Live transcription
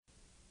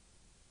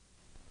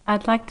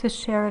I'd like to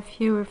share a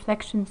few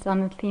reflections on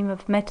the theme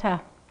of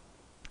metta.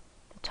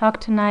 The talk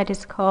tonight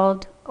is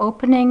called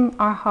Opening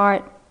Our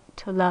Heart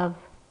to Love.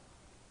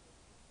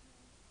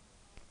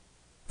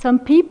 Some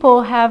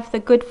people have the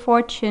good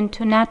fortune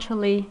to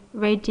naturally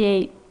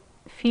radiate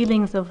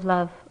feelings of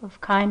love, of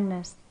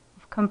kindness,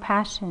 of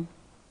compassion.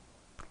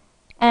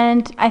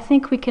 And I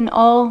think we can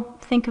all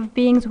think of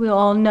beings we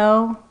all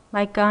know,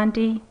 like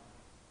Gandhi,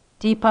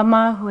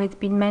 Dipama, who has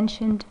been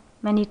mentioned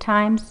many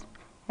times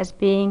as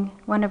being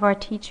one of our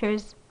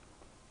teachers,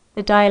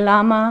 the Dalai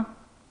Lama,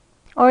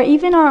 or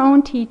even our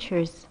own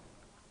teachers.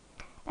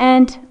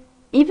 And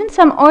even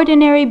some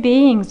ordinary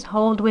beings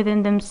hold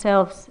within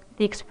themselves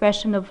the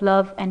expression of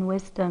love and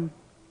wisdom.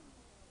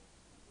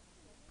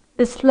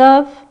 This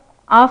love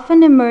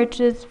often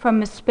emerges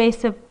from a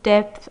space of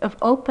depth of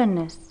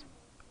openness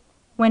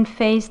when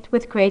faced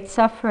with great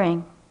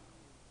suffering.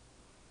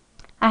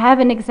 I have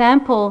an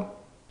example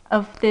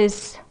of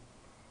this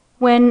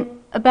when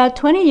about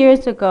 20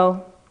 years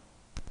ago,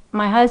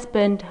 my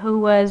husband, who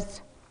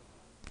was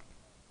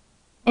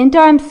in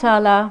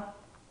Dharamsala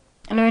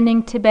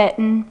learning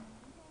Tibetan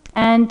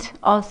and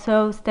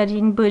also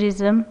studying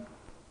Buddhism,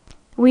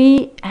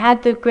 we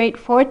had the great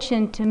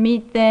fortune to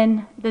meet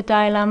then the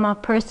Dalai Lama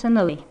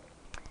personally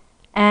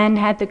and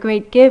had the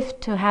great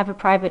gift to have a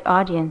private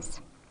audience.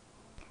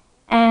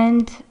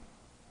 And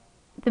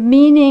the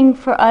meaning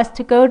for us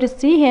to go to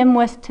see him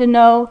was to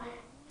know,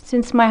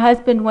 since my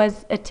husband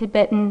was a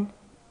Tibetan,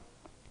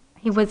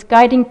 he was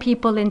guiding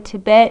people in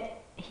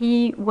Tibet,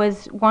 he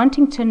was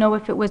wanting to know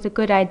if it was a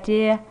good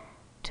idea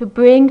to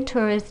bring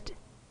tourists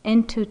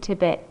into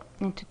Tibet,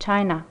 into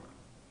China.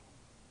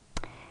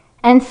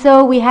 And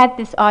so we had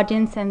this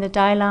audience, and the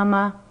Dalai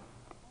Lama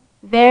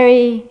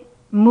very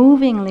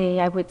movingly,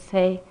 I would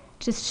say,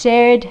 just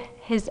shared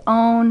his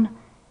own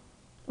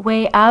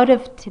way out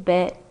of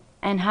Tibet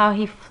and how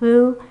he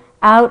flew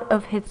out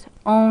of his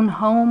own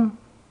home,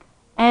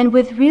 and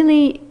with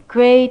really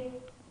great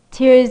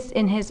tears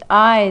in his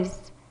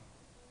eyes,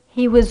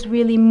 he was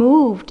really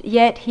moved,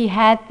 yet he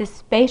had this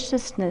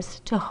spaciousness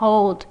to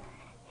hold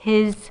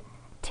his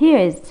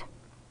tears.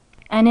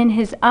 And in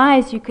his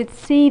eyes you could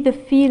see the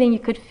feeling, you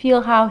could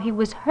feel how he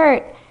was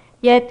hurt,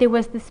 yet there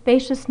was the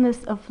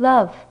spaciousness of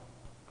love.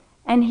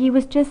 And he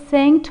was just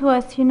saying to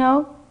us,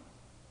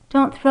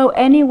 don't throw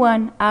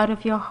anyone out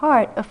of your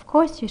heart. Of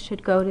course you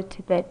should go to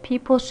Tibet.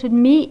 People should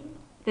meet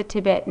the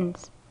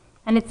Tibetans.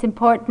 And it's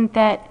important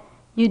that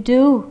you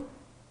do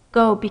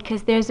go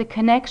because there's a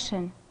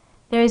connection.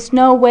 There is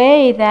no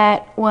way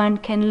that one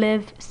can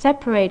live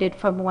separated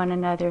from one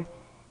another,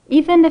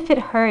 even if it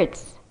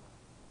hurts.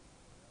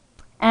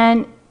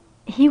 And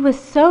he was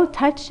so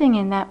touching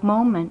in that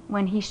moment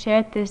when he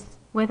shared this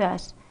with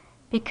us,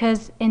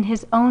 because in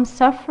his own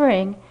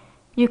suffering,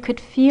 you could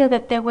feel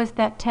that there was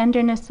that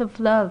tenderness of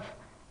love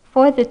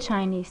for the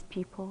Chinese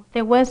people.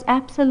 There was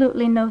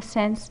absolutely no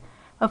sense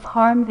of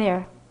harm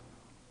there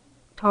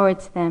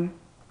towards them.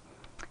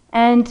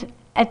 And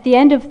at the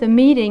end of the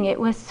meeting, it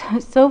was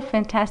so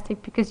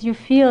fantastic because you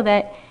feel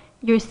that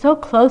you're so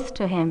close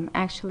to him,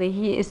 actually.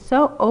 He is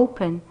so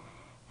open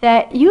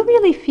that you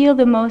really feel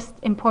the most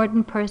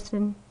important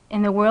person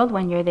in the world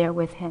when you're there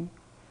with him.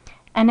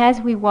 And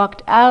as we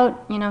walked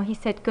out, he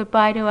said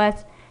goodbye to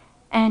us,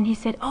 and he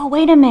said, "Oh,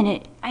 wait a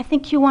minute, I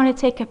think you want to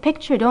take a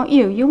picture, don't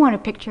you? You want a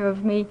picture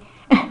of me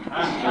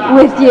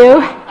with you?"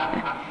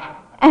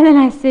 And then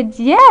I said,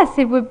 "Yes,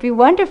 it would be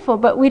wonderful,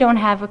 but we don't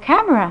have a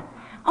camera."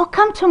 "Oh,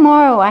 come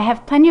tomorrow, I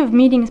have plenty of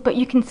meetings, but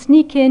you can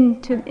sneak in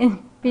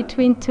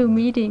between two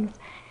meetings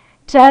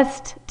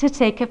just to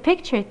take a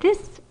picture."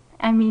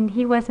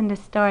 He wasn't a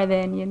star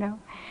then,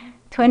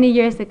 20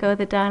 years ago,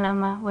 the Dalai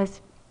Lama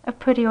was a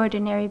pretty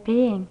ordinary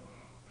being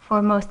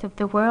for most of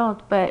the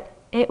world, but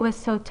it was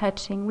so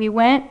touching. We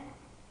went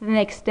the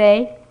next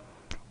day,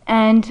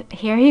 and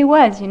here he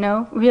was,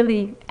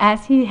 really,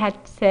 as he had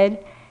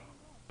said,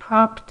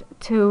 propped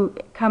to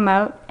come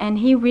out, and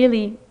he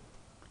really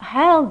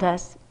held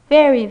us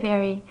very,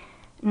 very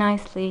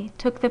nicely,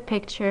 took the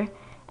picture,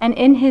 and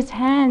in his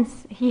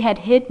hands he had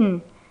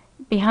hidden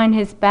behind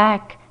his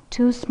back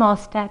two small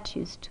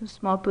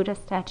Buddha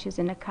statues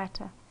in a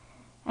kata.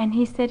 And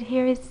he said,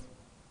 "Here is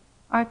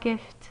our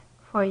gift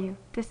for you.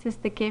 This is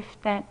the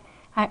gift that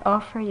I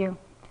offer you,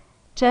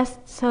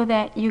 just so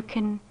that you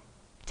can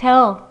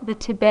tell the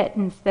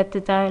Tibetans that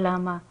the Dalai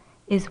Lama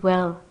is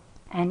well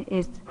and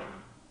is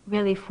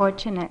really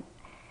fortunate."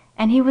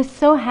 And he was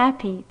so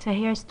happy to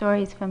hear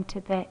stories from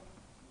Tibet.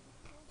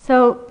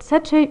 So,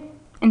 such an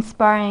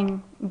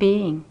inspiring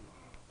being.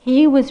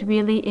 He was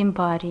really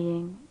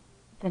embodying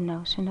the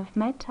notion of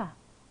metta,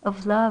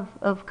 of love,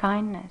 of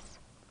kindness,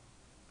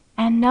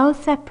 and no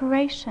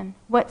separation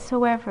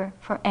whatsoever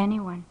for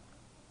anyone.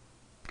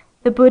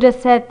 The Buddha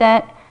said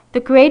that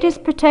the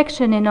greatest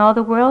protection in all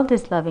the world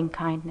is loving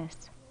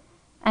kindness.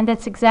 And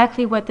that's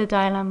exactly what the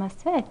Dalai Lama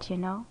said,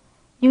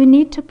 You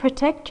need to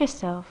protect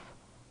yourself,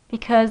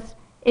 because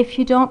if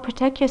you don't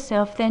protect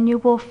yourself, then you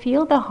will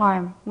feel the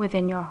harm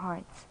within your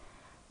hearts.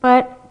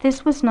 But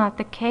this was not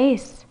the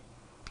case.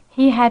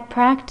 He had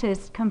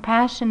practiced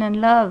compassion and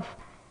love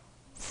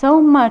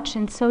so much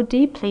and so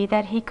deeply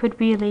that he could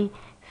really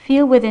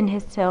feel within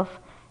himself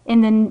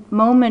in the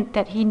moment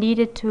that he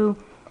needed to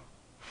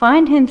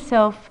find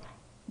himself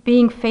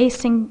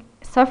facing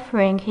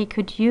suffering, he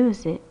could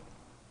use it.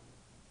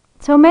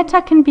 So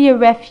metta can be a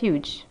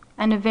refuge,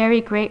 and a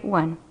very great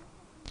one.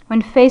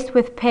 When faced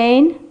with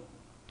pain,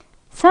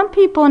 some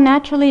people are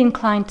naturally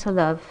inclined to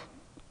love,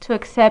 to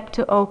accept,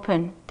 to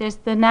open. There's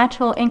the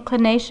natural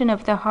inclination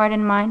of the heart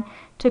and mind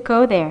to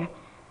go there.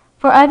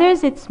 For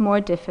others, it's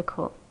more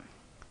difficult,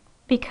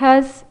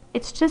 because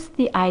it's just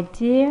the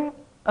idea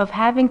of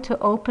having to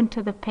open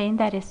to the pain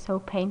that is so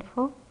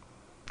painful,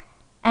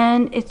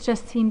 and it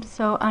just seems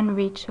so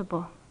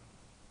unreachable.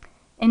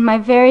 In my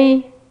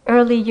very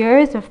early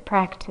years of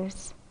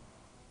practice,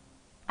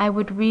 I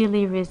would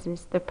really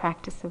resist the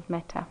practice of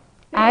metta.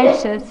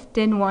 I just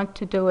didn't want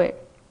to do it.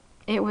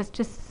 It was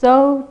just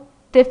so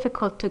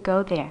difficult to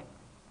go there.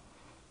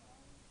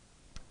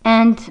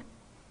 And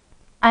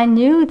I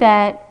knew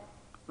that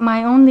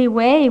my only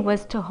way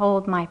was to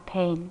hold my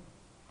pain.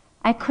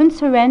 I couldn't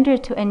surrender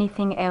to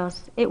anything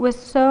else. It was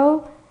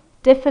so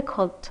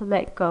difficult to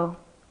let go.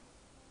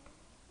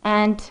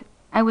 And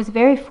I was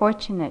very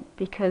fortunate,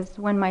 because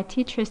when my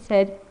teacher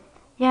said,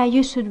 "Yeah,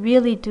 you should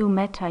really do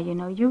metta,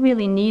 you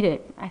really need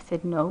it," I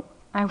said, "No,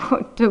 I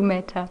won't do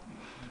metta."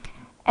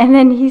 And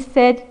then he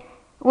said,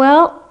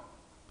 "Well,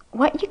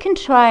 what you can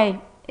try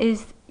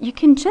is you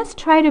can just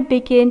try to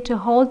begin to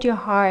hold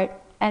your heart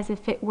as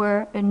if it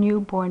were a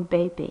newborn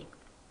baby."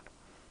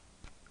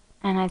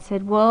 And I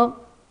said,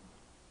 "Well,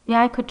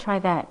 yeah, I could try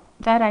that.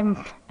 That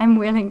I'm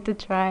willing to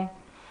try."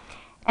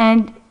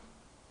 And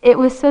it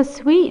was so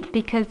sweet,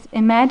 because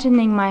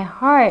imagining my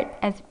heart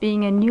as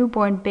being a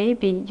newborn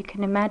baby, you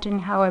can imagine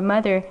how a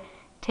mother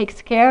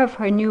takes care of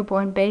her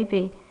newborn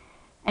baby.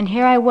 And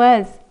here I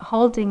was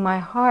holding my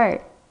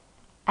heart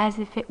as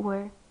if it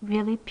were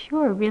really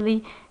pure,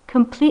 really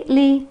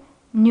completely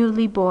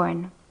newly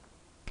born.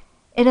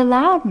 It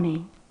allowed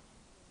me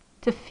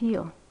to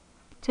feel,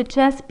 to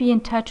just be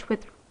in touch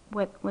with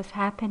what was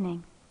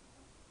happening.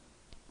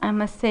 I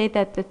must say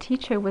that the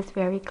teacher was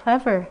very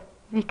clever,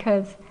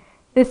 because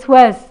this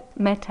was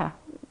metta.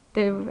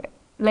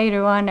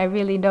 Later on I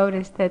really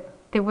noticed that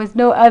there was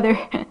no other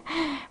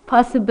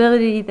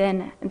possibility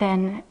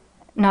than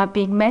not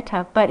being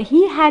metta. But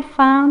he had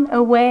found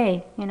a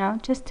way,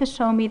 just to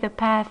show me the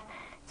path,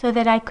 so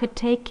that I could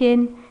take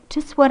in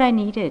just what I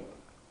needed.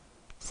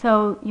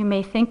 So you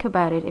may think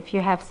about it if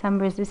you have some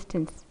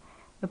resistance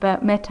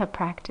about metta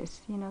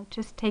practice,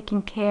 just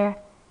taking care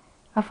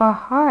of our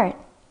heart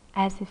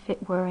as if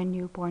it were a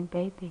newborn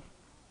baby.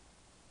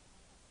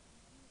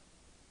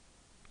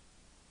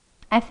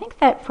 I think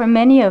that for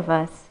many of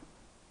us,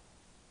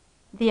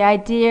 the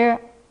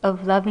idea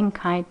of loving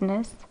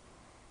kindness,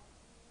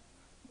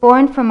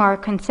 born from our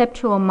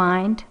conceptual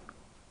mind,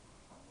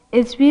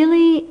 is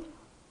really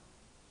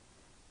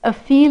a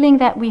feeling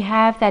that we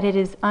have that it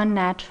is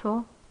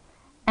unnatural,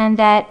 and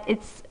that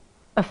it's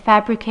a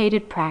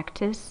fabricated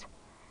practice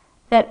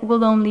that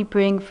will only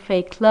bring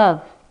fake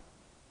love.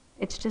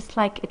 It's just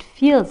like it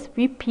feels,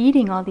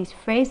 repeating all these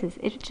phrases,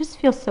 it just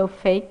feels so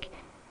fake.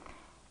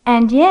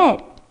 And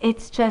yet,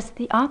 it's just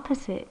the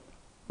opposite.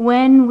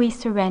 When we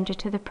surrender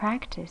to the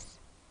practice,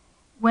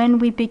 when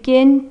we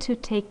begin to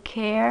take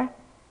care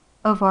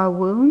of our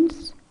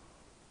wounds,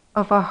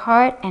 of our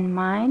heart and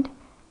mind,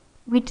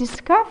 we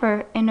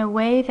discover in a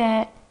way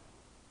that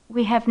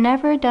we have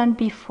never done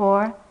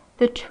before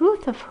the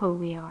truth of who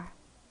we are.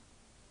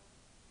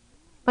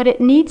 But it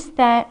needs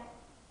that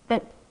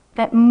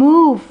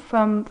move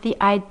from the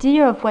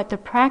idea of what the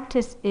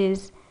practice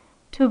is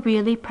to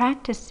really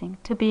practicing,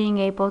 to being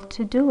able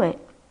to do it.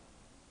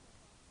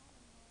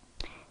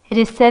 It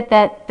is said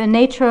that the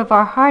nature of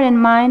our heart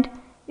and mind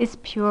is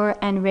pure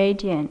and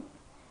radiant,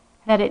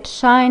 that it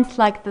shines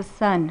like the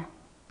sun,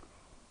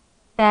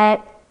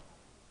 that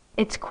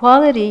its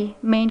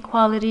main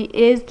quality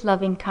is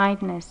loving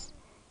kindness.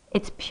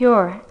 It's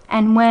pure.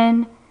 And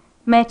when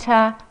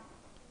metta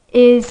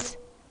is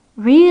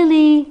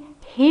really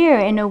here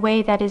in a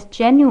way that is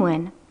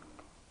genuine,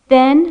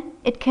 then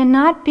it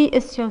cannot be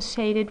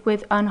associated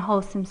with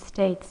unwholesome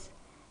states,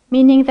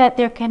 meaning that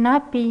there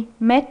cannot be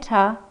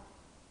metta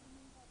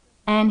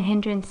and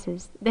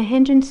hindrances. The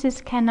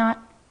hindrances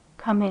cannot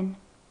come in,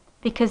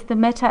 because the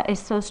metta is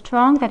so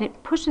strong that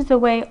it pushes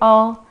away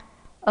all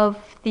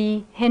of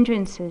the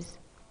hindrances,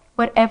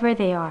 whatever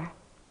they are.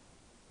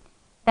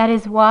 That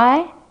is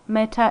why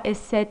metta is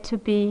said to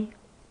be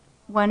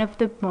one of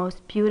the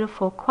most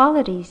beautiful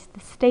qualities, the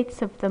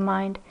states of the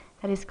mind,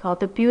 that is called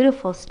the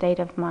beautiful state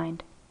of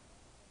mind.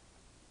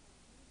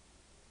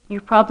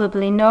 You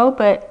probably know,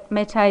 but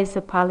metta is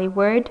a Pali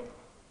word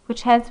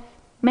which has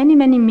many,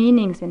 many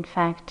meanings, in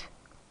fact.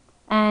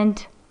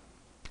 And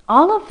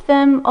all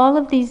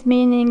of these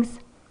meanings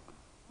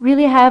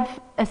really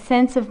have a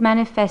sense of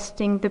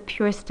manifesting the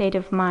pure state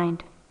of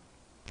mind.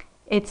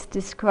 It's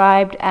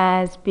described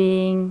as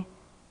being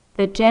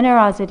the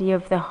generosity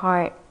of the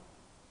heart.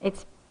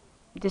 It's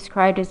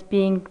described as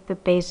being the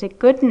basic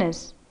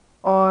goodness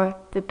or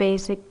the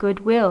basic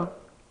goodwill.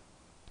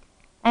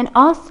 And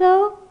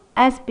also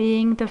as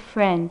being the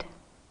friend.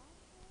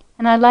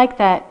 And I like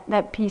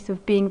that piece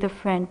of being the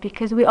friend,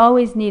 because we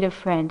always need a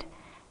friend.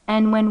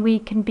 And when we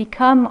can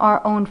become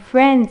our own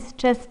friends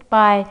just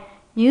by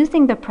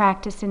using the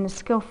practice in a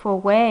skillful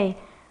way,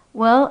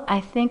 well,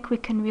 I think we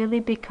can really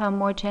become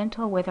more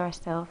gentle with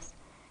ourselves.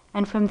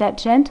 And from that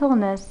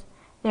gentleness,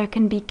 there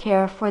can be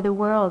care for the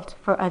world,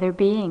 for other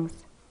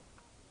beings.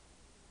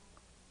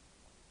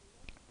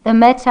 The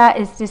metta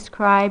is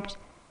described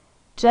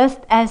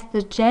just as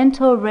the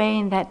gentle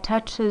rain that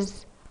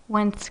touches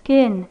one's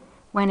skin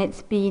when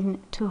it's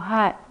been too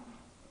hot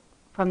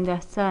from the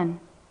sun.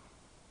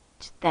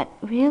 Just that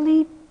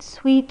really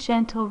sweet,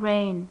 gentle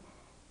rain,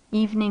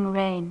 evening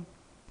rain,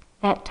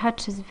 that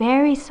touches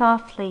very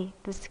softly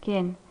the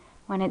skin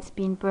when it's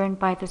been burned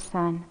by the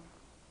sun.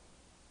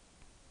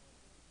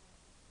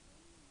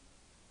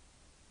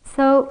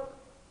 So,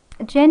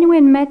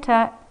 genuine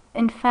metta,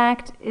 in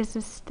fact, is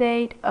a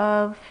state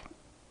of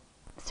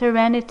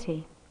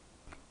serenity.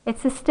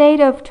 It's a state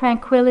of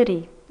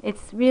tranquility.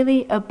 It's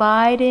really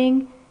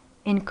abiding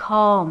in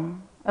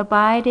calm,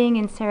 abiding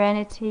in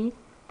serenity,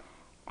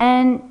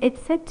 and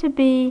it's said to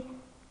be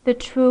the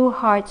true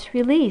heart's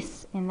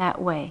release in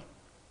that way.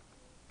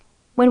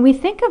 When we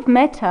think of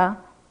metta,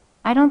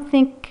 I don't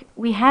think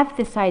we have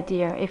this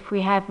idea if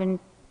we haven't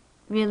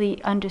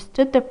really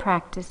understood the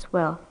practice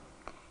well.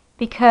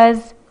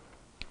 Because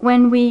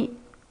when we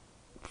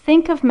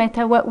think of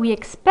metta, what we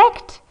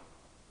expect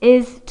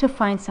is to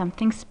find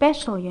something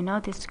special,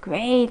 this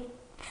great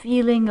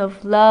feeling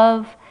of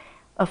love,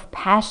 of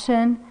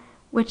passion,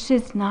 which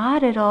is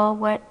not at all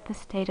what the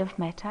state of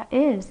metta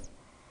is.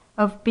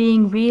 Of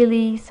being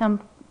really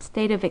some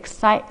state of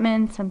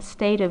excitement, some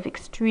state of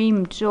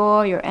extreme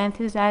joy or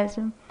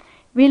enthusiasm,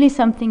 really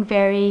something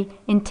very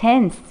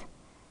intense.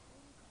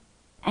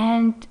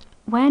 And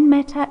when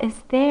metta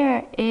is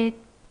there, it's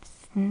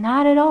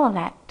not at all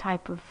that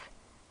type of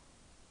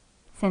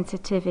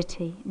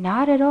sensitivity,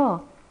 not at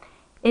all.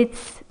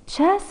 It's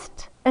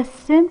just a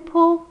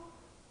simple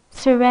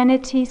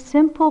serenity,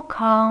 simple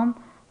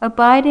calm,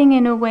 abiding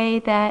in a way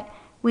that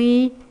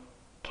we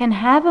can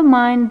have a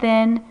mind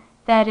then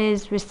that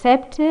is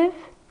receptive,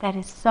 that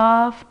is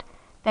soft,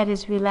 that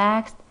is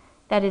relaxed,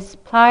 that is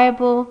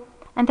pliable,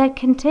 and that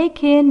can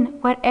take in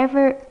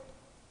whatever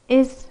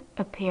is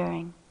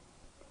appearing.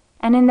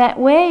 And in that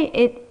way,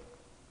 it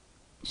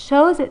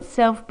shows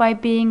itself by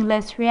being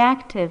less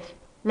reactive,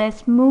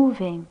 less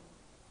moving,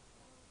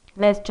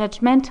 less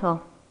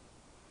judgmental.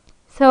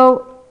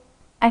 So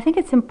I think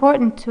it's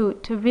important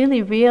to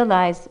really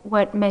realize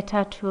what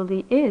metta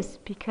truly is,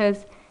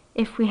 because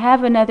if we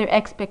have another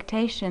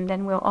expectation,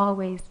 then we'll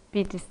always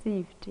be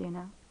deceived,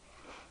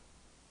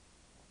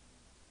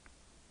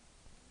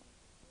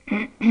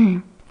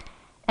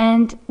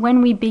 And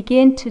when we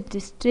begin to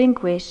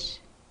distinguish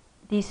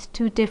these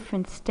two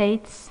different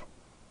states,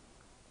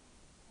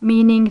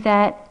 meaning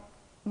that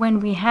when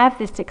we have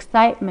this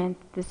excitement,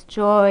 this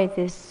joy,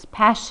 this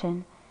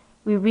passion,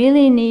 we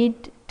really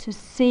need to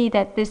see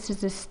that this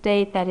is a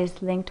state that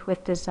is linked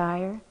with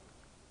desire,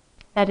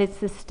 that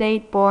it's a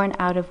state born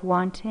out of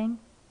wanting,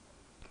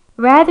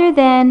 rather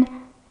than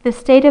the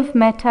state of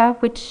metta,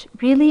 which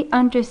really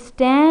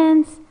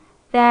understands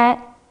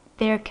that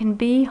there can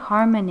be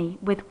harmony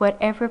with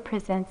whatever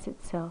presents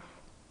itself,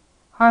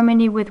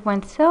 harmony with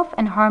oneself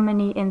and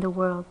harmony in the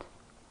world.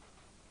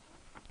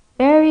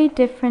 Very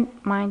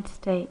different mind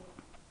state.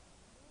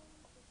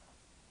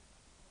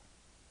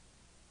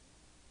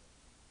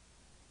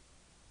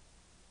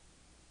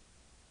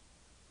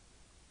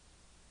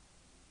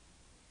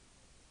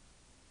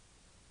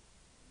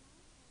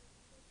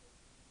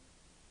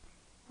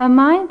 A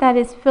mind that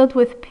is filled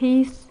with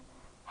peace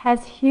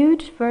has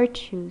huge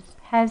virtues,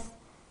 has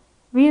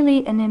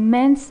really an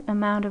immense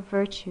amount of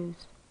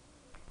virtues.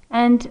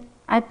 And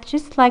I'd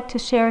just like to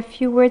share a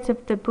few words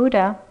of the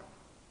Buddha,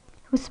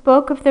 who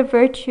spoke of the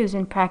virtues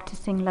in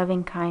practicing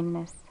loving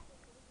kindness.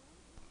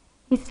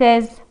 He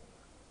says,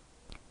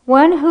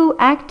 "One who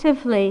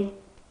actively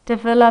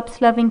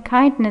develops loving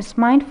kindness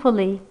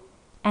mindfully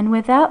and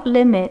without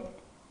limit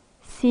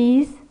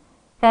sees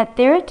that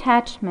their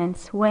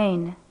attachments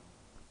wane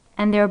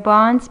and their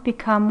bonds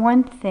become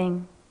one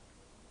thing.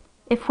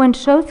 If one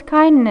shows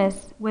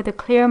kindness with a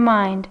clear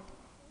mind,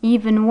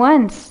 even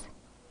once,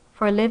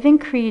 for living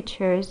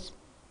creatures,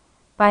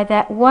 by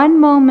that one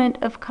moment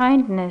of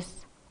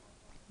kindness,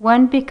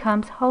 one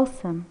becomes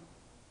wholesome.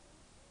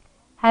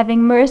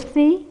 Having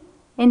mercy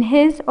in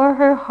his or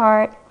her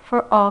heart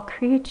for all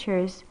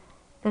creatures,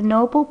 the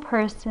noble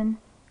person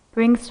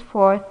brings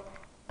forth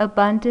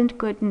abundant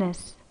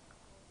goodness."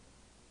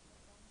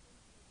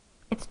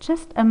 It's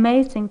just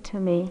amazing to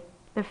me,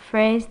 the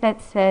phrase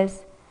that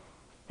says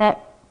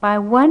that by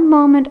one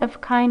moment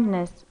of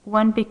kindness,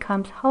 one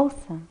becomes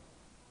wholesome.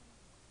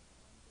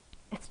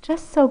 It's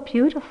just so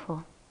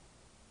beautiful.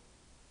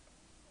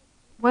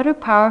 What a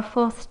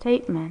powerful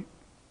statement.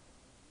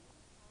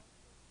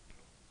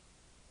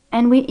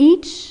 And we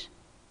each,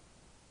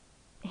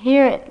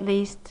 here at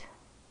least,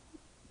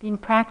 been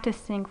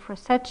practicing for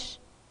such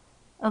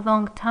a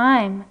long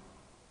time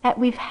that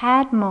we've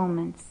had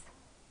moments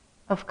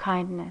of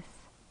kindness.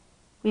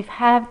 We've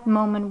had the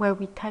moment where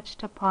we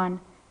touched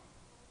upon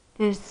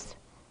this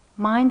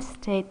mind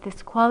state,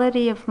 this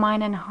quality of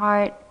mind and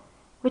heart,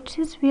 which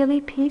is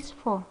really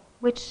peaceful,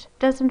 which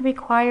doesn't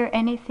require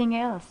anything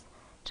else,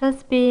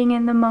 just being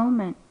in the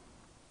moment.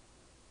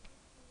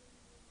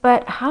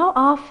 But how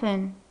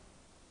often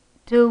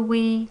do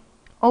we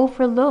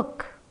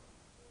overlook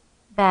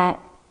that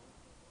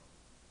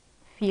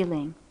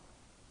feeling?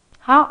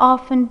 How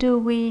often do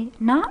we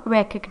not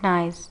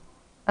recognize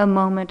a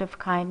moment of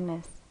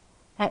kindness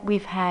that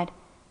we've had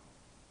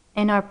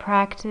in our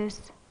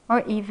practice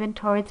or even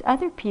towards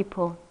other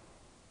people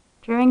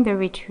during the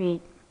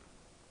retreat?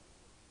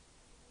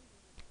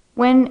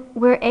 When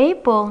we're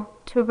able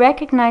to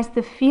recognize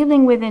the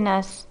feeling within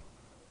us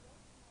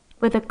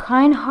with a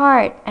kind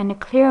heart and a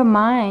clear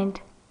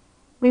mind,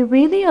 we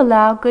really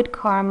allow good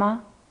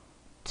karma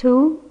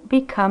to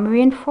become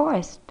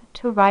reinforced,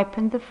 to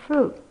ripen the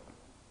fruit.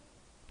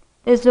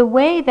 There's a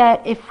way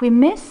that if we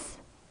miss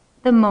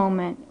the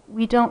moment,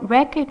 we don't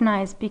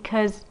recognize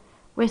because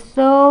we're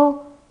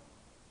so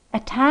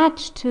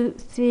attached to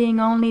seeing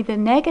only the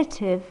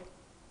negative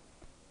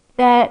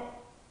that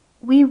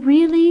we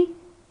really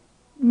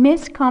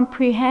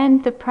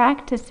miscomprehend the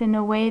practice in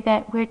a way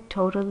that we're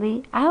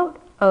totally out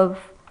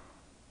of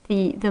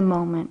the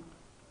moment.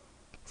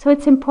 So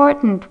it's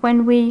important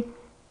when we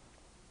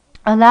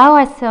allow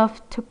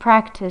ourselves to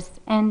practice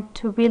and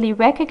to really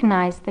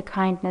recognize the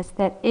kindness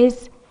that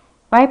is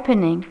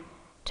ripening,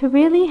 to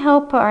really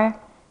help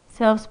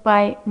ourselves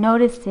by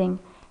noticing,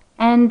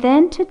 and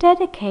then to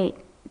dedicate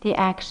the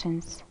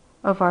actions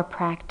of our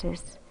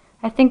practice.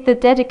 I think the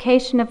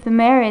dedication of the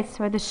merits,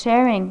 or the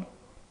sharing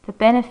the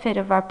benefit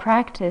of our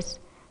practice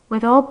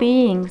with all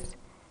beings,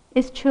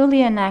 is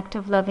truly an act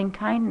of loving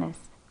kindness.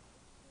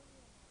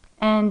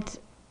 And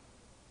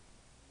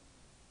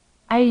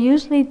I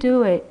usually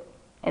do it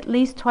at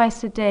least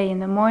twice a day, in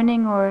the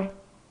morning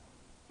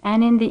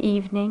and in the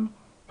evening.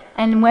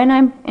 And when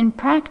I'm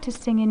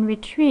practicing in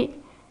retreat,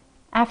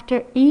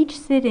 after each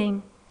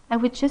sitting, I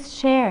would just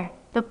share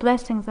the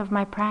blessings of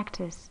my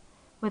practice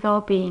with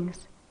all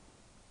beings.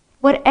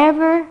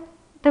 Whatever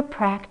the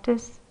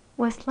practice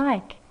was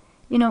like.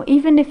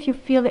 Even if you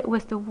feel it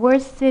was the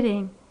worst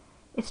sitting,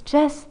 it's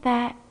just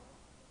that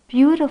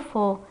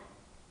beautiful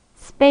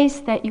space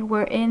that you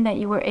were in, that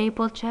you were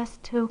able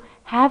just to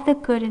have the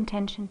good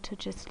intention to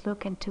just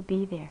look and to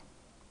be there,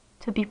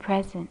 to be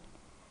present.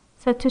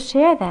 So to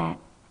share that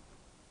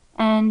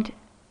and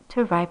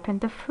to ripen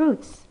the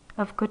fruits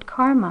of good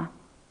karma.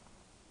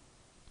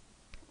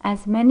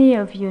 As many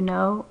of you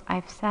know,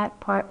 I've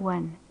sat part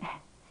 1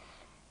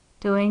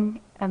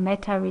 doing a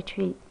metta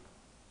retreat.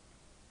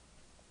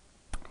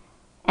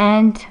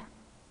 And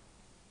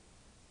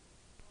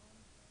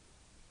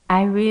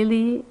I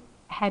really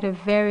had a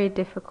very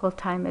difficult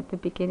time at the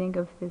beginning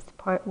of this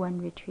part 1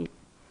 retreat,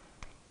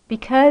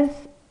 because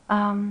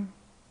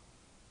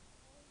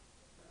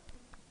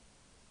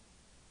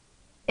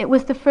it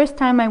was the first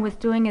time I was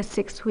doing a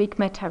 6-week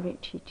metta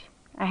retreat.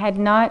 I had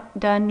not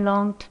done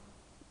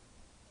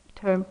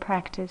long-term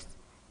practice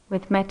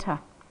with metta.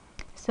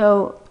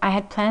 So I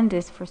had planned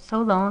this for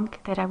so long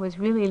that I was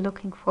really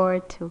looking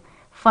forward to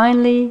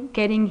finally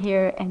getting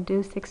here and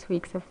do 6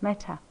 weeks of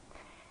metta.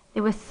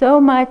 There was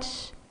so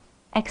much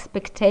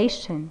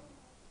expectation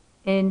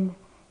in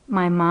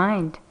my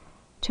mind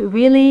to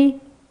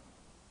really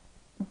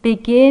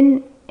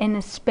begin in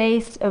a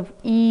space of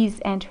ease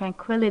and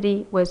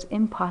tranquility was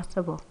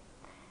impossible.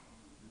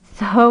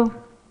 So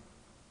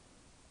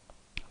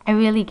I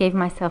really gave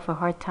myself a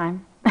hard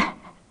time.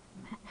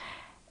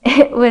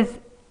 It was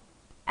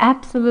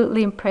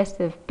absolutely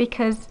impressive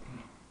because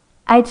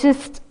I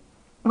just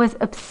was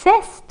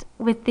obsessed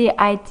with the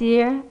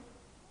idea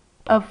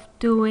of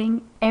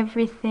doing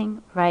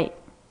everything right.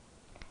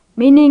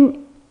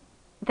 Meaning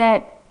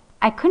that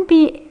I couldn't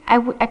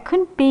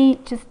be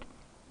just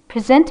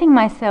presenting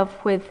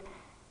myself with,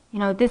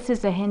 this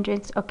is a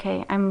hindrance,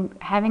 okay, I'm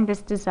having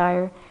this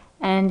desire,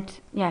 and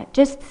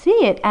just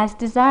see it as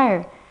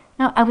desire.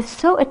 No, I was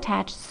so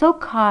attached, so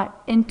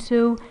caught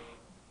into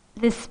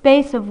this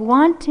space of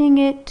wanting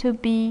it to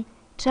be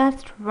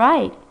just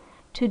right,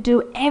 to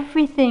do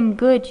everything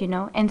good,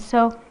 and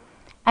so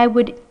I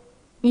would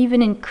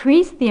even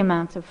increase the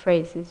amounts of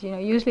phrases.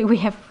 Usually we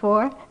have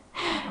 4.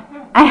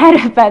 I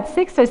had about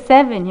 6 or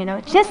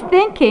 7, just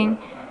thinking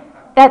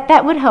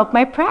that would help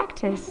my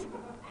practice.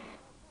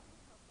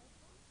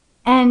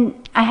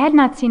 And I had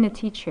not seen a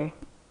teacher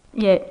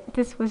yet.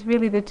 This was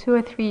really the 2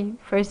 or 3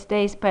 first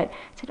days, but I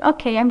said,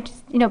 okay, I'm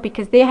just,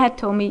 because they had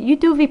told me, you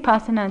do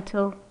Vipassana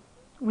until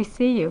we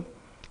see you.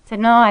 I said,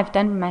 no, I've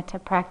done metta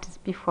practice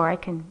before, I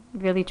can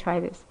really try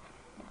this.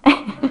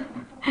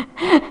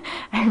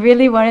 I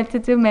really wanted to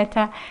do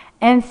metta.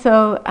 And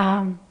so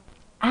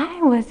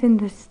I was in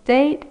the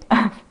state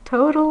of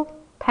total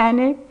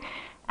panic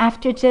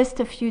after just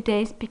a few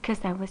days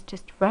because I was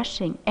just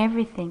rushing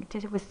everything.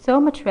 There was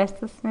so much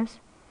restlessness.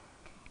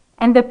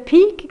 And the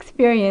peak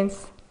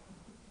experience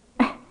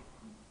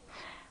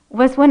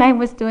was when I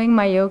was doing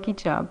my yogi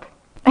job.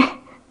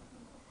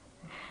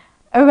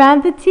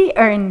 Around the tea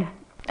urn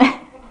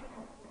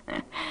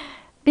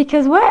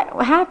Because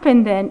what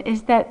happened then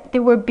is that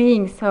there were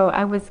beings, so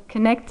I was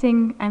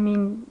connecting, I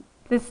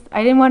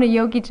didn't want a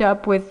yogi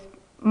job with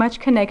much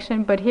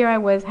connection, but here I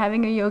was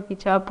having a yogi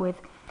job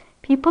with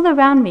people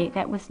around me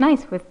that was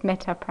nice with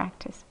metta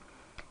practice.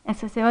 And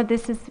so I said, oh,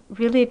 this is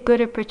really a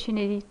good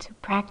opportunity to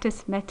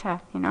practice metta,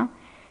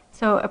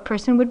 So a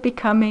person would be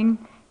coming,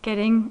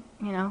 getting,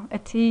 a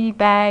tea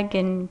bag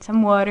and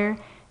some water,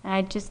 and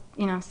I'd just,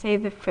 say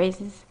the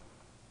phrases.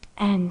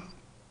 And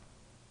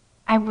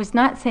I was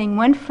not saying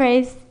one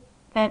phrase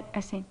that I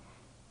was saying,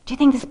 do you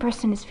think this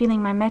person is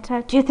feeling my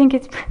metta? Do you think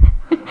it's...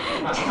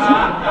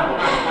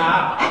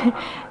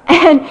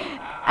 And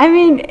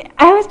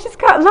I was just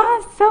got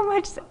lost so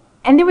much,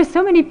 and there were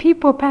so many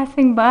people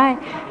passing by.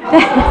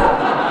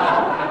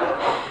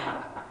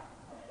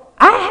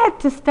 I had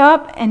to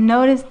stop and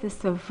notice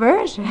this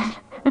aversion.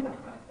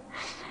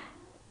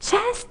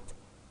 Just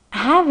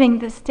having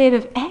the state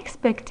of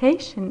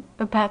expectation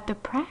about the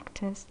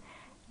practice.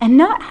 And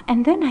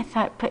then I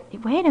thought, but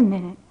wait a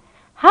minute,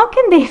 how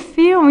can they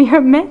feel your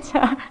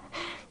metta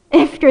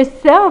if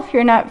yourself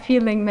you're not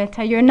feeling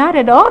metta? You're not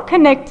at all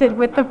connected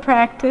with the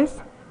practice.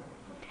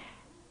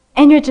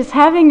 And you're just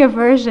having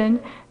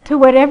aversion to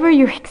whatever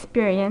you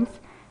experience,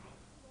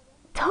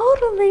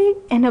 totally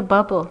in a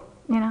bubble,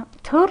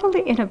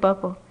 totally in a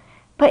bubble.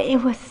 But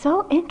it was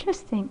so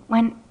interesting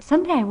when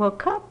someday I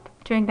woke up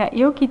during that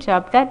yogi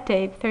job that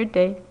day, third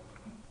day,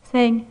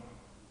 saying,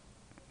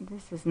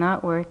 this is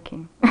not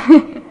working.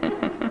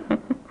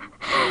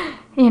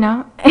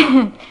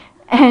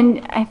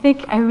 And I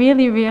think I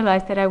really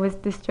realized that I was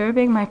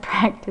disturbing my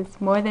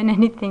practice more than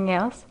anything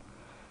else,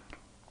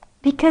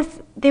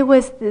 because there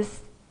was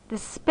this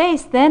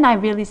space. Then I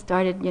really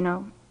started,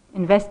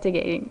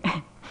 investigating.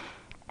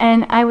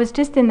 And I was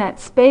just in that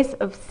space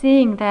of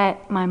seeing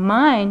that my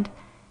mind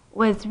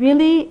was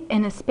really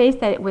in a space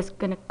that it was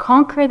going to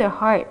conquer the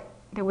heart.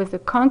 There was a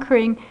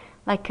conquering,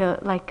 like a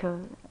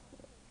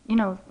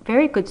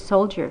very good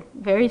soldier,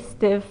 very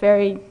stiff,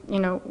 very,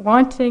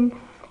 wanting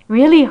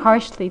really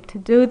harshly to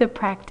do the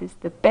practice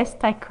the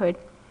best I could.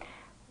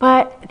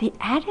 But the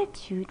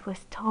attitude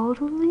was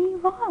totally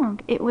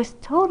wrong. It was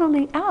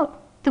totally out.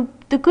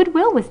 The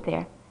goodwill was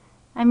there.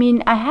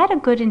 I had a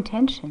good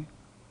intention.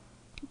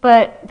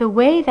 But the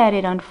way that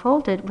it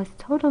unfolded was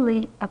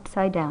totally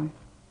upside down.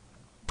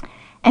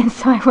 And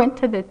so I went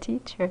to the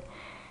teacher,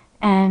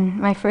 and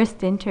my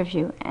first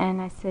interview,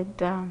 and I said,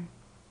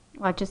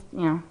 just,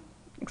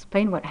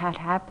 explain what had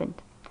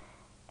happened.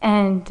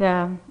 And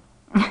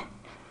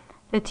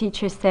the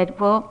teacher said,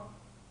 well,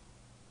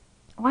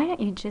 why don't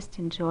you just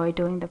enjoy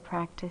doing the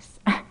practice?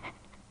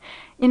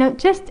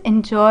 Just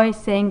enjoy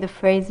saying the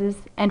phrases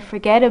and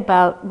forget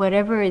about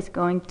whatever is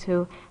going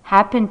to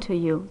happen to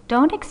you.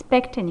 Don't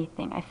expect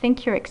anything. I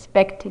think you're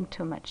expecting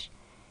too much.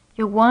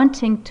 You're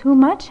wanting too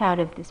much out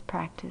of this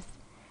practice.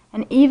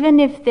 And even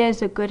if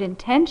there's a good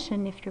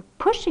intention, if you're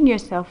pushing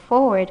yourself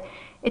forward,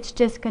 it's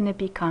just going to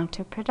be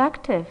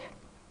counterproductive.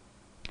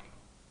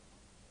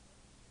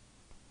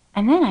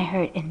 And then I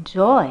heard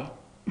enjoy.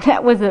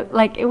 That was it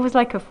was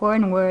like a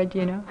foreign word,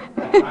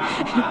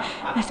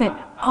 I said,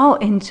 oh,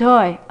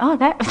 enjoy. Oh,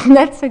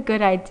 that's a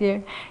good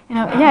idea.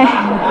 Yeah.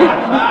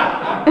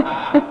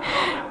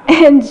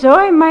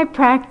 Enjoy my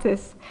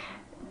practice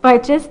by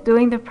just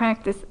doing the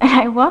practice. And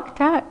I walked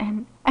out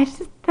and I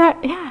just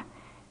thought, yeah,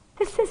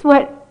 this is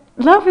what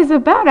love is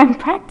about. I'm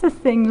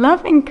practicing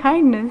loving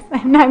kindness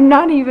and I'm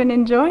not even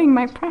enjoying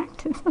my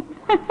practice.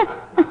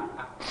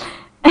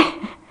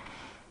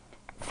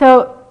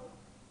 So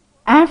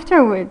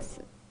afterwards,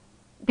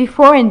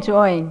 before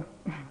enjoying,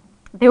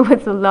 there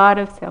was a lot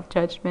of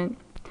self-judgment.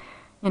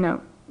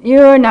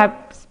 You're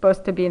not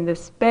supposed to be in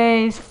this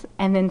space,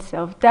 and then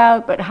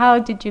self-doubt, but how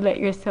did you let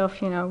yourself,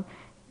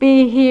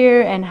 be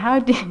here, and how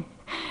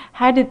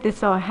did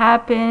this all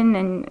happen,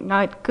 and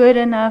not good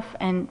enough?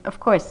 And of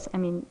course,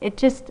 it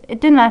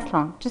didn't last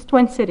long, just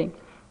one sitting.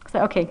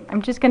 So, okay,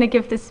 I'm just going to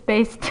give this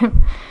space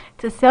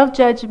to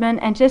self-judgment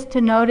and just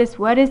to notice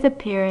what is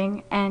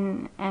appearing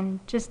and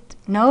just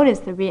notice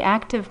the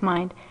reactive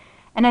mind.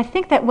 And I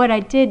think that what I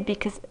did,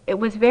 because it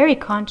was very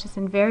conscious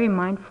and very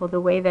mindful,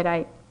 the way that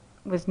I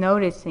was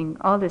noticing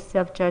all this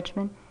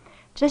self-judgment,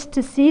 just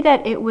to see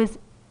that it was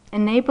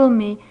enable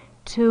me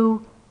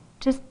to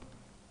just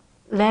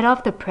let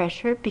off the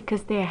pressure,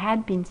 because there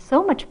had been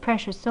so much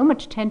pressure, so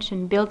much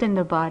tension built in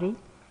the body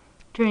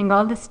during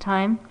all this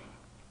time,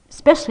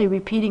 especially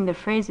repeating the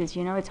phrases,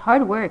 it's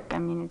hard work.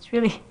 It's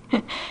really...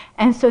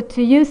 And so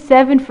to use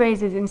 7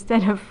 phrases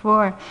instead of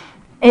 4,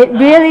 it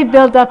really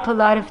built up a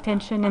lot of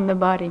tension in the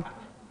body.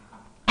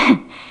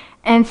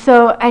 And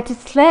so I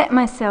just let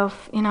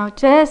myself,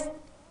 just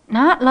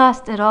not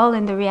lost at all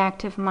in the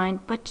reactive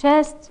mind, but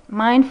just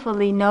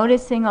mindfully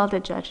noticing all the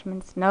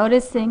judgments,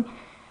 noticing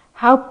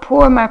how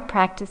poor my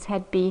practice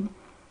had been.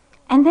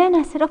 And then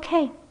I said,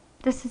 okay,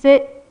 this is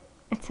it.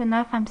 It's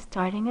enough. I'm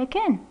starting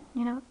again.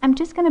 I'm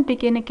just going to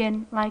begin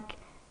again like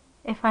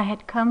if I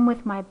had come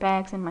with my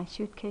bags and my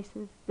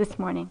suitcases this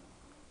morning.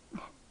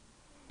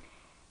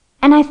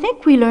 And I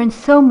think we learn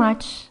so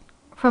much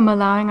from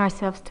allowing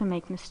ourselves to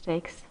make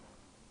mistakes.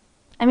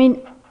 I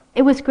mean,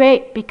 it was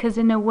great because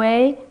in a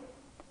way,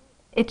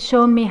 it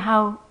showed me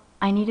how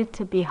I needed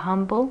to be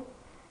humble,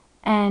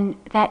 and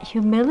that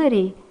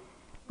humility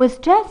was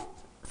just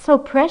so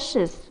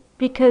precious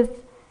because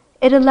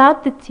it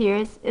allowed the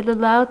tears, it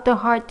allowed the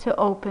heart to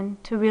open,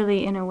 to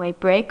really, in a way,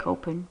 break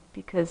open,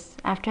 because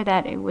after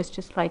that it was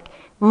just like,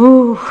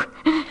 ooh,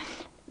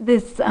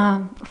 this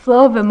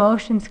flow of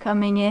emotions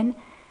coming in.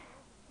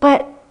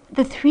 But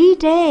the 3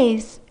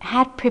 days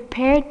had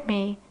prepared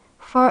me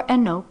for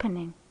an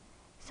opening.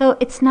 So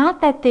it's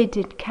not that they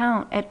did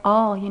count at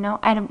all, you know.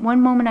 At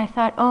one moment I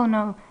thought, oh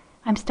no,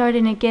 I'm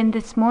starting again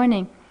this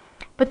morning.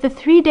 But the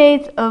 3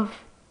 days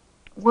of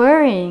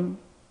worrying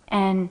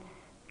and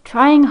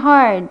trying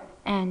hard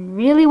and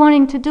really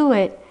wanting to do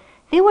it,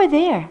 they were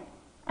there.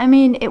 I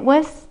mean, it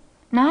was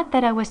not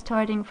that I was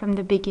starting from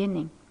the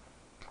beginning.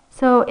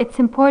 So it's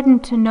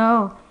important to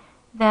know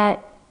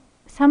that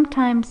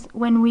sometimes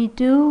when we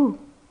do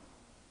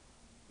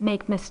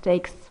make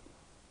mistakes,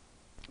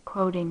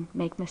 quoting,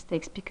 make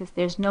mistakes, because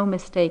there's no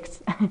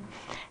mistakes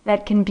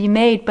that can be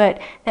made, but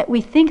that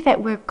we think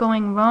that we're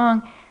going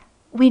wrong,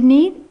 we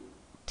need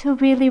to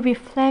really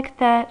reflect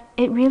that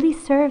it really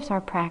serves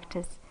our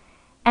practice.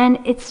 And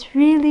it's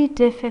really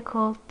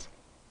difficult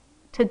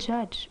to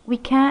judge. We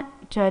can't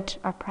judge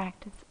our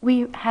practice.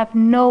 We have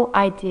no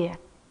idea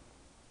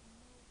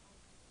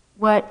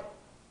what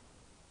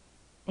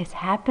is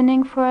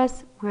happening for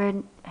us.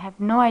 We have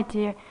no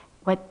idea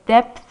what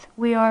depth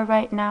we are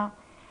right now.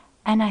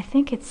 And I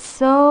think it's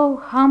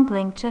so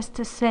humbling just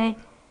to say,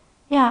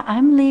 yeah,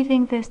 I'm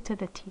leaving this to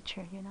the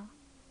teacher, you know.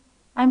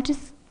 I'm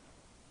just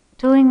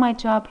doing my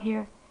job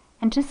here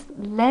and just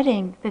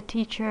letting the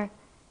teacher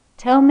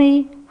tell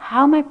me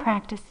how my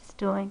practice is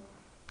doing.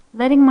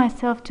 Letting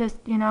myself just,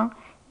 you know,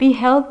 be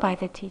held by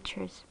the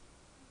teachers.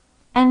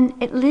 And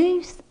it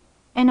leaves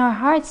in our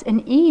hearts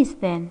an ease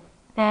then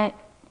that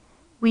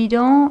we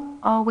don't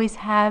always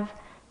have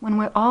when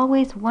we're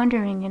always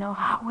wondering, you know,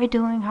 how we're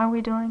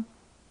doing.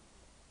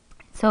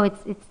 So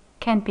it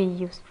can be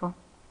useful.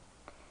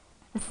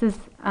 This is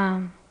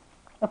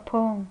a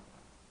poem.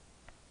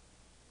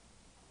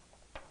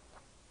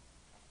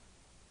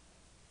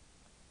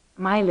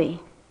 Miley,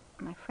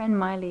 my friend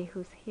Miley,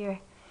 who's here,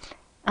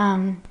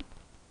 lent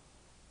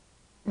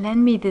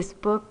me this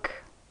book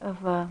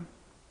of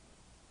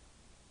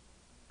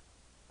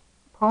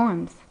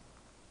poems,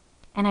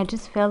 and I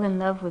just fell in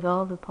love with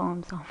all the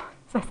poems almost.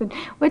 So I said,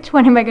 which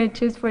one am I going to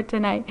choose for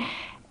tonight?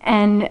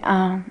 And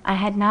I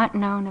had not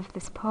known of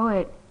this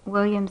poet,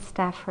 William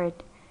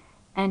Stafford,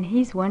 and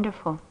he's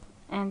wonderful.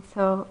 And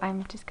so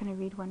I'm just going to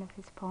read one of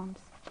his poems.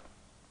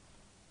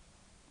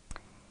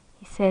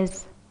 He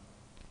says,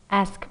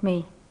 "Ask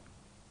me.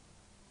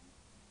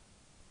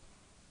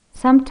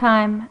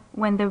 Sometime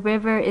when the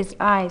river is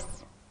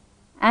ice,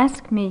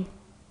 ask me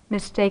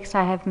mistakes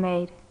I have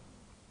made.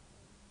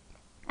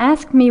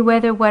 Ask me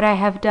whether what I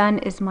have done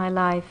is my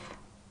life.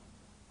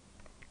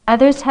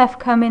 Others have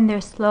come in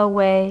their slow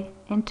way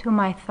into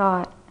my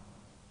thought,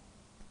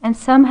 and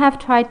some have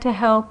tried to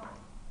help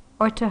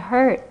or to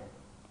hurt.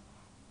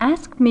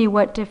 Ask me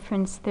what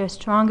difference their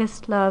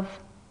strongest love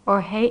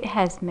or hate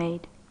has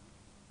made.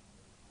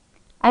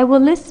 I will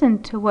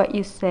listen to what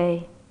you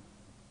say.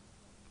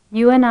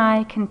 You and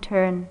I can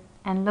turn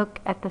and look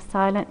at the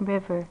silent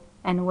river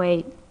and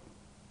wait.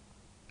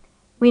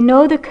 We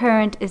know the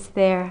current is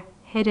there,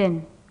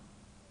 hidden,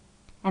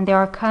 and there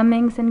are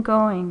comings and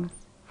goings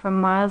from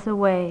miles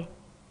away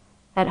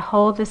that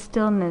hold the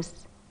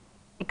stillness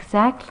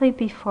exactly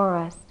before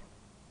us.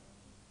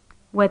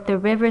 What the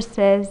river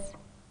says,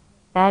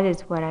 that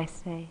is what I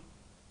say."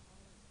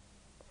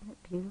 Isn't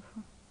it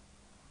beautiful?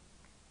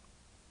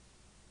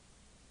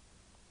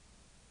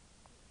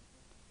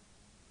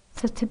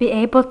 So to be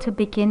able to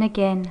begin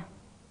again,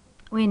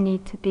 we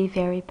need to be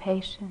very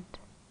patient.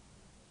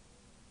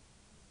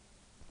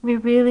 We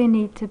really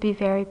need to be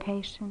very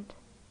patient.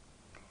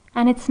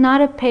 And it's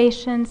not a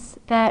patience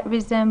that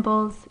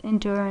resembles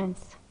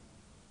endurance,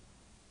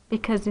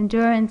 because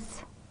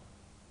endurance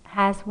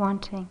has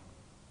wanting.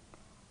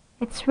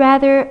 It's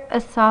rather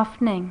a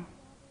softening,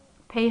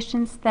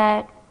 patience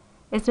that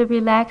is a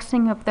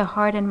relaxing of the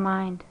heart and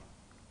mind.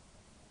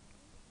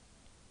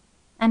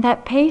 And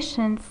that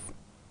patience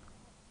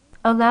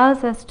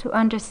allows us to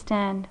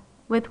understand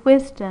with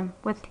wisdom,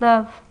 with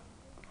love,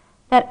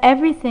 that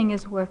everything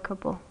is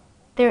workable.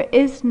 There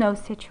is no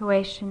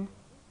situation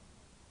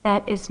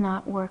that is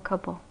not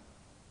workable.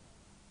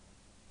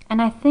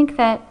 And I think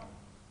that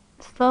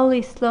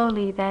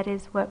slowly, that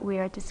is what we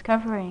are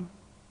discovering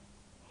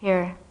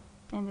here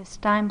in this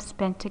time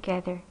spent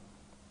together.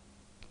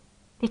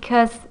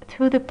 Because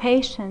through the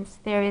patience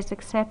there is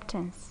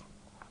acceptance,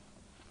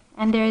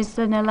 and there is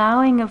an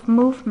allowing of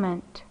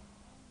movement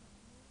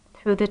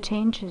through the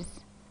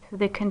changes, through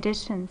the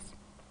conditions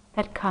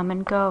that come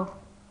and go.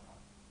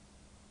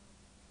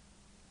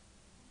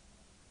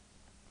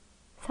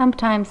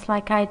 Sometimes,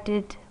 like I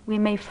did, we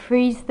may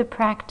freeze the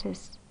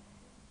practice,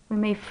 we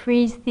may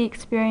freeze the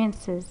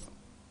experiences.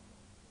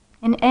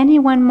 In any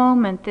one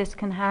moment this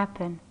can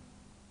happen.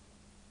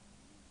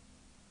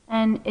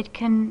 And it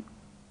can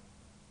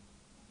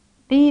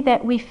be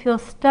that we feel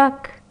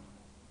stuck,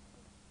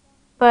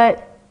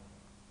 but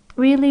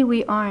really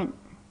we aren't,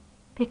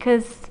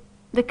 because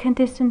the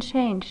conditions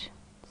change,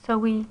 so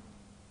we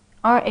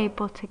are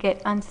able to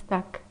get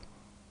unstuck.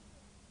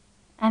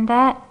 And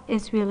that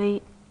is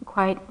really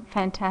quite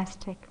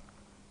fantastic.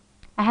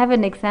 I have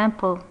an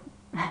example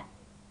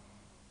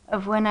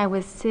of when I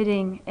was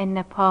sitting in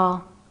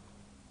Nepal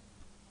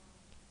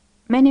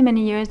many,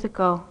 many years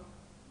ago.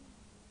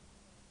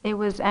 It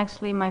was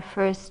actually my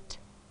first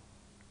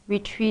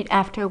retreat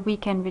after a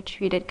weekend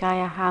retreat at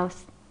Gaia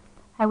House.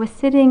 I was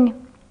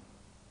sitting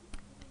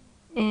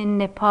in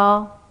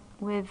Nepal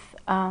with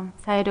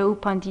Sayadaw U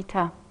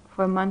Pandita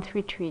for a month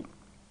retreat.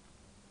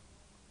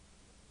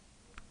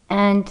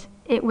 And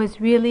it was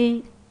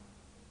really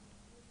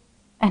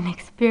an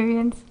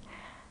experience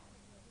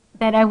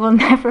that I will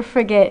never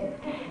forget,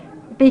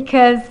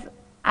 because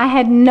I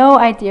had no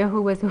idea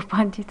who was U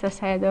Pandita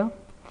Sayadaw.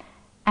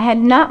 I had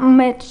not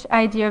much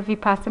idea of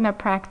Vipassana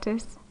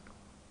practice.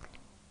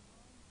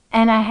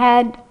 And I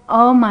had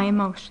all my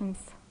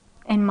emotions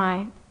in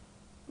my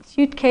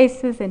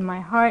suitcases, in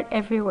my heart,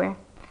 everywhere.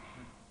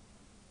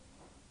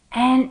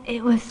 And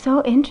it was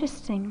so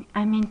interesting,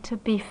 to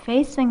be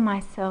facing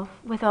myself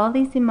with all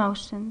these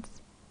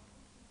emotions,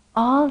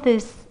 all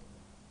this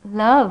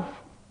love,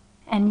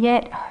 and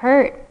yet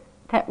hurt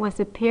that was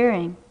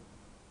appearing.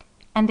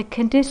 And the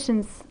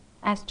conditions,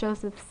 as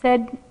Joseph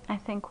said, I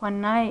think one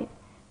night,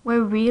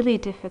 were really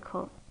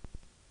difficult.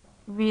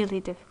 Really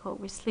difficult.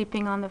 We're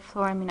sleeping on the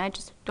floor. I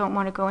just don't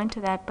want to go into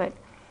that, but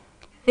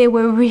they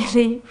were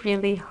really,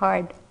 really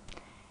hard.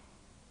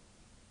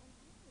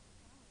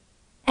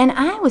 And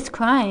I was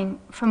crying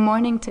from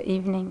morning to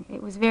evening.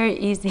 It was very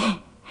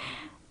easy.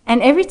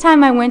 And every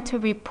time I went to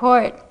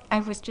report, I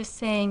was just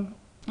saying,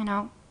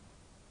 I'm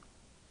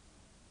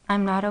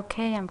not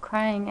okay, I'm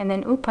crying. And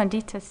then U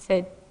Pandita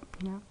said,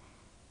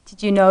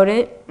 did you note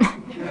it?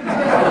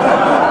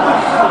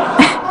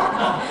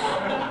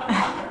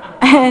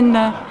 And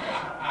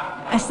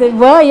I said,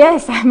 well,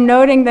 yes, I'm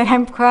noting that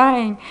I'm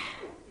crying.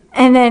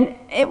 And then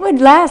it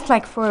would last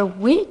like for a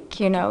week,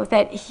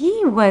 that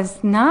he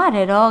was not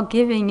at all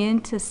giving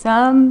in to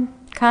some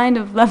kind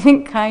of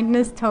loving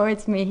kindness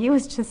towards me. He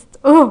was just,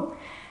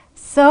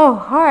 so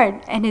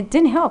hard. And it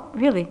didn't help,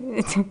 really.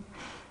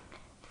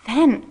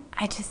 Then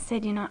I just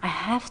said, I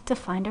have to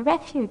find a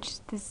refuge.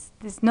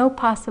 There's no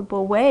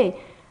possible way.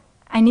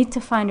 I need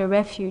to find a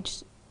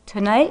refuge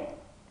tonight,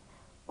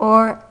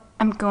 or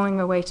I'm going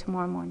away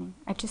tomorrow morning.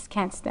 I just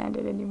can't stand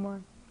it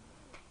anymore.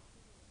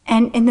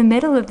 And in the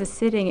middle of the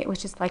sitting, it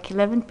was just like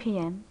 11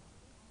 p.m.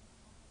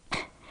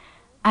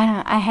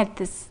 I had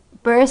this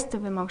burst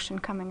of emotion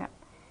coming up.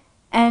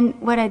 And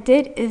what I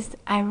did is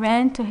I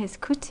ran to his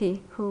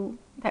kuti,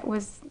 that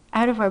was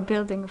out of our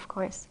building, of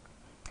course.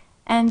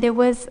 And there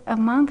was a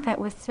monk that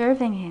was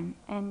serving him.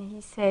 And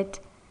he said,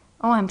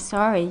 oh, I'm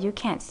sorry, you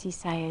can't see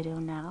Sayadaw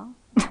now.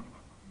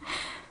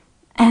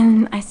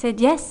 And I said,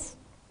 yes,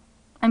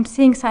 I'm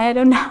seeing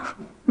Sayadaw now.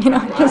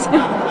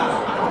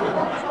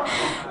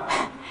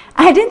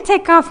 I didn't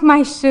take off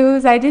my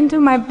shoes, I didn't do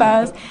my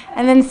bows,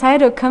 and then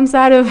Sayadaw comes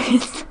out of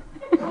his,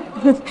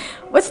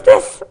 what's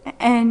this?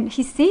 And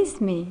he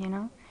sees me,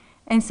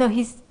 And so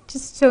he's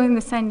just showing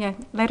the sign, yeah,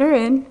 let her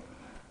in.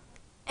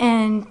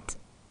 And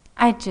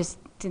I just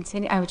didn't say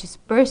anything, I would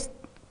just burst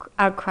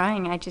out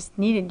crying. I just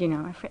needed,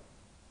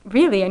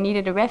 I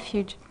needed a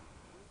refuge.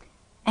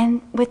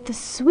 And with the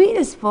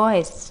sweetest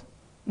voice,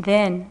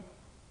 then,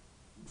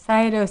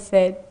 Sayadaw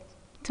said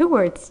 2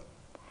 words.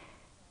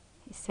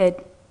 He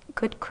said,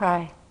 good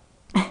cry.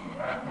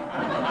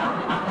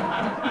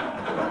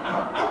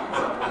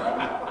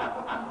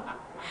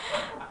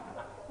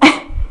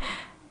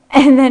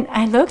 And then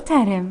I looked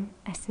at him.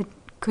 I said,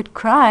 good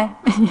cry.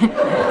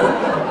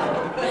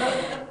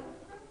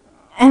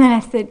 And then I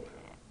said,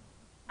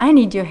 I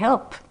need your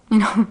help,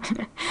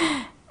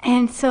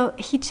 And so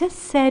he just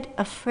said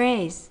a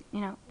phrase,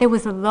 There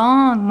was a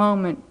long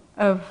moment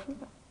of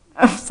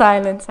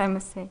silence, I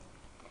must say.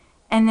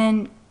 And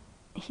then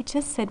he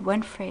just said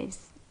one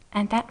phrase.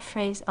 And that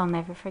phrase I'll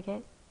never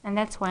forget, and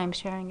that's why I'm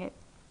sharing it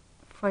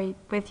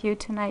with you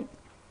tonight.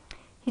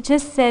 He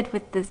just said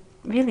with the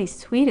really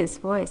sweetest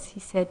voice, he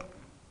said,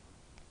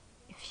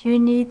 if you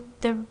need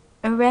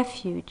a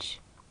refuge,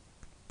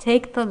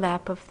 take the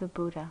lap of the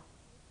Buddha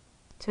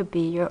to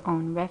be your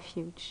own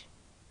refuge.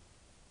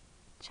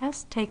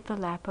 Just take the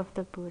lap of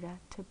the Buddha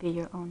to be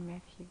your own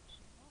refuge.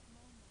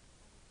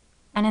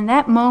 And in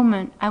that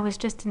moment, I was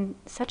just in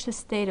such a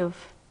state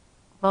of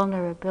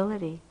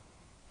vulnerability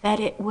that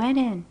it went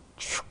in,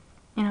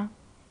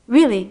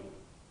 really,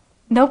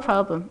 no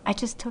problem. I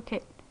just took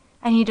it.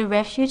 I need a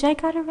refuge, I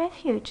got a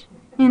refuge,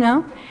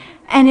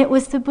 And it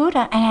was the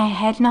Buddha, and I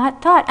had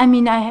not thought, I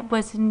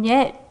wasn't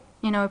yet,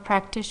 a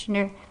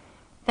practitioner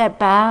that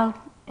bowed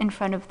in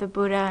front of the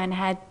Buddha and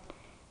had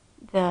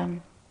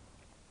the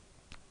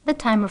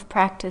time of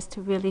practice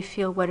to really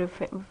feel what a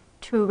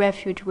true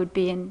refuge would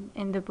be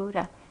in the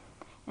Buddha.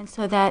 And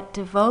so that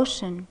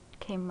devotion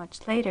came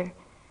much later.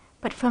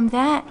 But from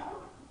that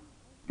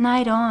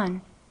night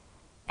on,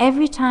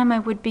 every time I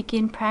would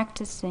begin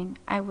practicing,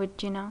 I would,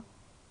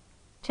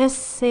 just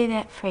say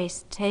that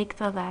phrase, take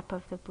the lap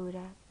of the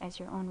Buddha as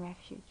your own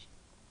refuge.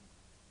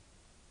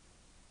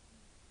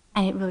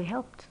 And it really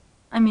helped.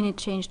 I mean, it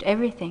changed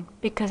everything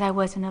because I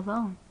wasn't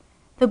alone.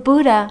 The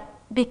Buddha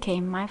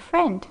became my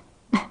friend.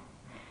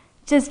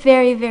 Just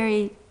very,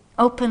 very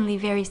openly,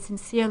 very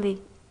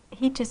sincerely,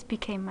 he just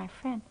became my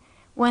friend.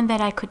 One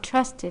that I could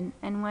trust in,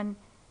 and one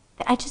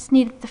that I just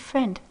needed the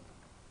friend.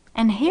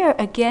 And here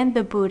again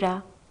the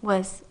Buddha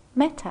was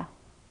metta.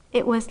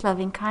 It was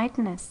loving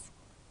kindness.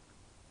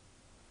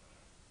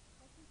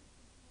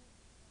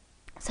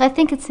 So I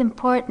think it's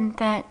important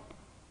that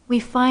we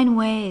find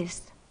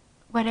ways,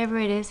 whatever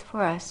it is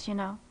for us,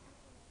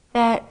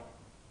 that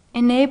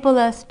enable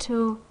us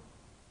to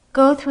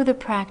go through the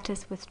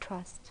practice with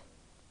trust,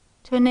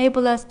 to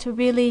enable us to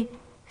really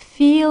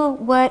feel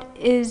what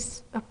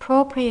is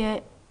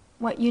appropriate,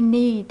 what you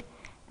need,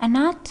 and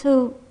not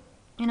to,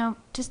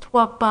 just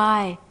walk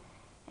by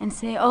and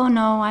say, oh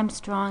no, I'm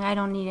strong, I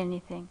don't need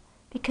anything.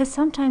 Because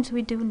sometimes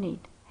we do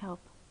need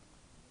help.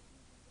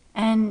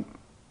 And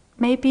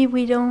maybe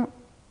we don't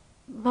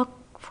look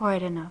for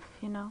it enough,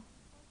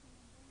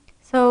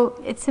 So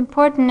it's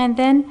important, and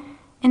then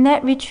in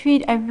that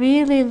retreat I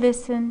really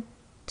listened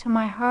to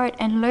my heart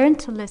and learned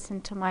to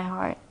listen to my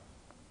heart.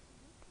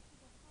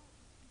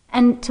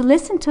 And to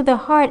listen to the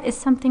heart is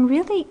something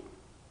really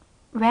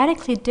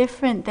radically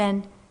different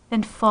than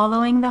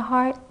following the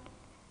heart.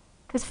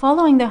 Because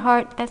following the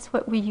heart, that's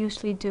what we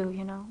usually do,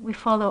 We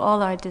follow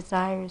all our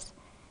desires.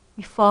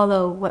 We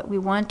follow what we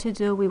want to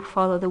do. We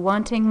follow the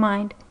wanting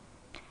mind.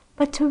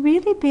 But to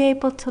really be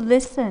able to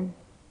listen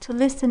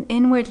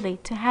inwardly,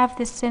 to have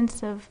this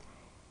sense of,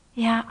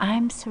 yeah,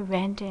 I'm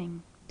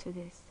surrendering to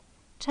this.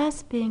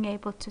 Just being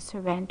able to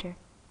surrender.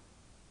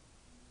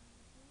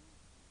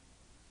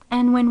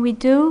 And when we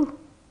do,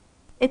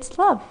 it's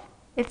love.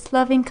 It's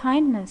loving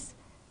kindness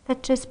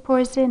that just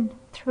pours in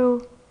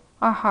through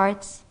our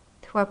hearts,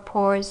 through our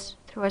pores,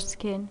 through our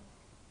skin,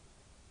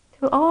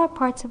 through all our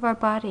parts of our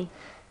body.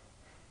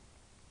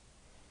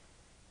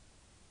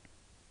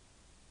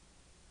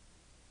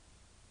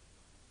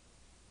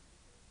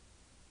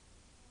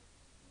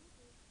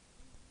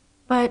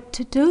 But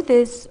to do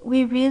this,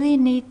 we really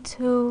need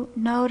to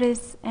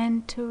notice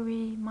and to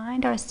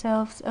remind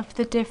ourselves of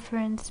the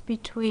difference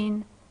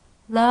between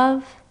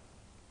love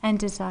and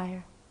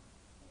desire.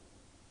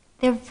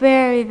 They're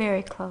very,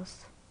 very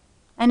close.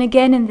 And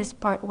again in this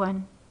part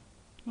 1,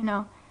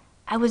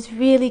 I was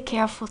really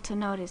careful to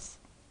notice,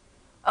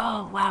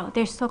 oh wow,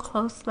 they're so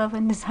close, love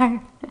and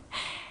desire.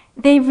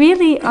 They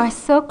really are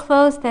so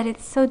close that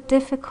it's so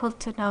difficult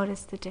to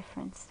notice the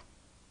difference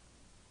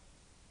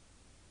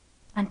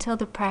until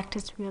the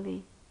practice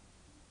really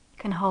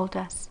can hold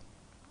us.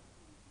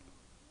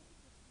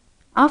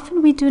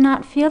 Often we do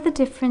not feel the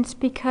difference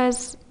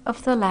because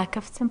of the lack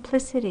of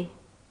simplicity.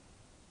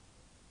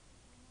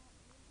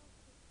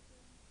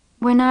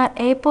 We're not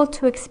able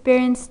to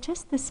experience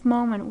just this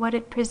moment, what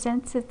it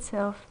presents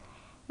itself.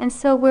 And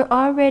so we're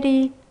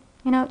already,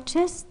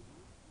 just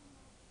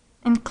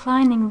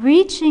inclining,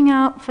 reaching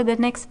out for the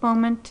next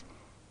moment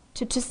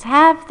to just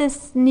have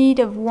this need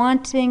of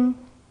wanting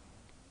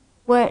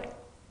what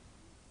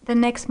the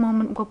next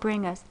moment will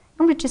bring us.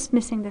 And we're just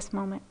missing this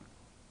moment.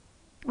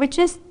 We're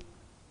just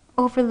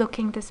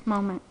overlooking this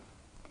moment.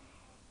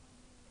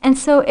 And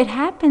so it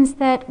happens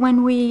that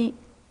when we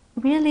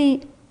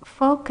really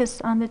focus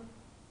on the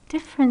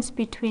difference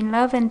between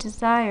love and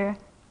desire,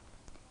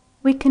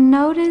 we can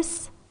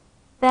notice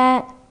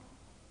that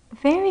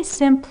very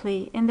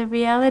simply in the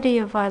reality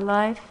of our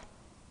life,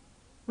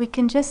 we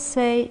can just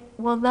say,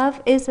 well,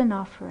 love is an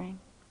offering.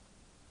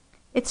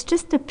 It's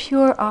just a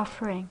pure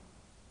offering.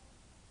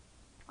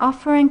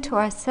 Offering to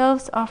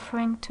ourselves,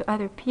 offering to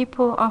other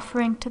people,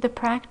 offering to the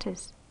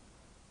practice.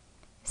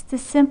 It's the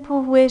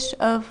simple wish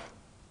of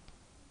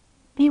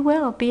be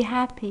well, be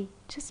happy,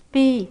 just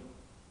be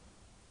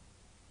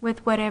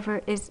with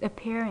whatever is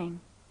appearing.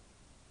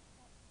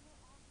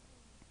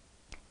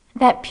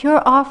 That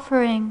pure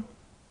offering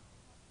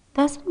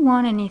doesn't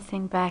want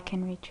anything back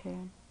in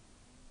return.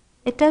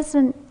 It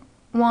doesn't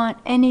want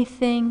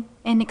anything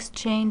in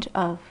exchange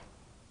of,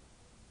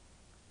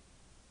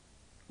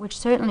 which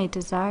certainly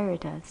desire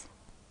does.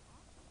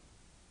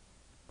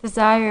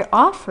 Desire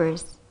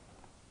offers,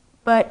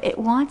 but it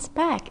wants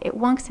back. It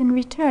wants in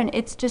return.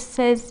 It just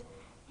says,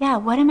 yeah,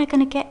 what am I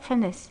going to get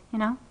from this?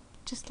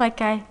 Just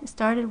like I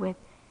started with.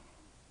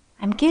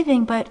 I'm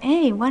giving, but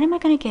hey, what am I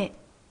going to get?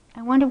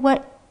 I wonder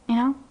what,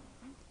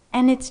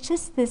 And it's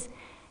just this.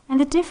 And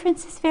the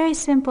difference is very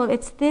simple.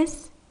 It's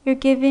this, you're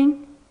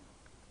giving.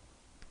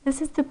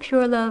 This is the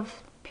pure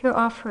love, pure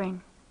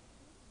offering.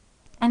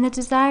 And the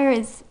desire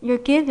is you're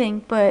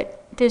giving,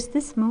 but there's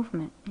this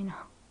movement,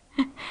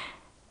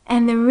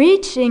 And the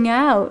reaching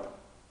out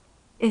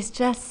is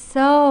just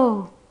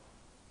so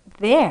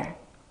there.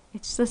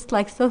 It's just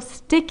like so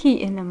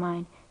sticky in the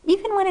mind.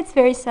 Even when it's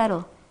very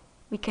subtle,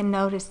 we can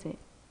notice it.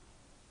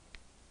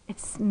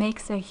 It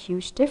makes a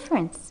huge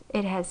difference.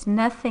 It has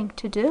nothing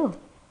to do.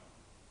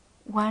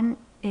 One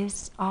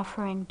is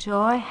offering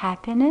joy,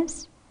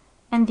 happiness,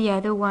 and the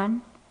other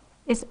one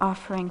is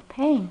offering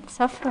pain,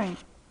 suffering.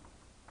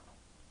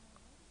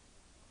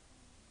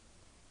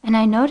 And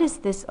I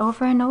noticed this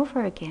over and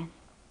over again.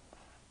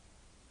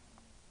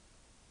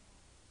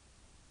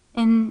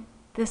 In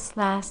this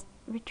last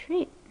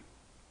retreat,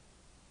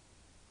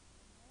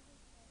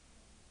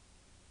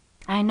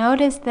 I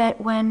noticed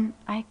that when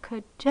I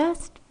could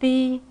just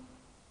be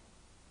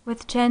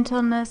with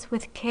gentleness,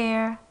 with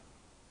care,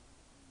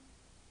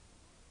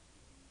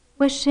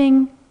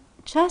 wishing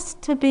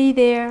just to be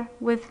there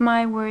with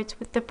my words,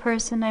 with the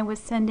person I was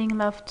sending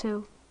love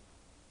to,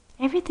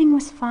 everything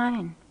was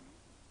fine.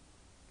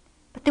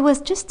 But there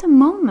was just a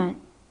moment,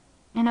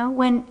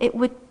 when it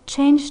would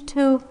change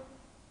to,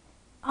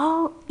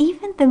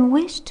 even the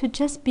wish to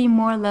just be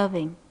more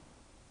loving.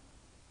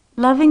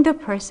 Loving the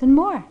person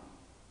more.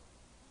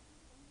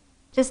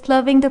 Just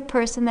loving the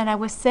person that I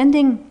was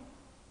sending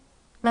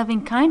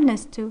loving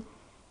kindness to.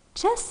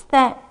 Just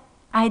that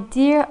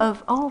idea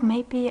of,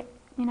 maybe,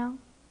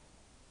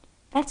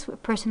 that's a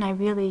person I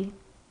really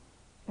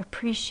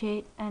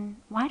appreciate, and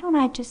why don't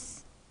I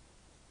just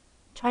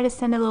try to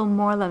send a little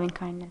more loving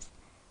kindness?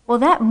 Well,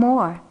 that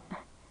more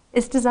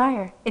is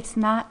desire. It's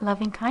not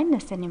loving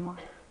kindness anymore.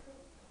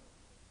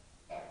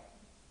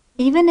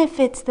 Even if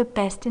it's the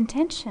best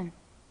intention,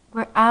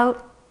 we're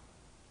out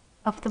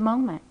of the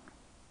moment.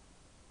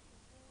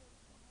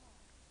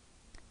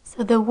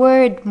 So the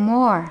word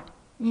more,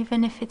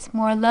 even if it's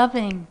more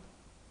loving,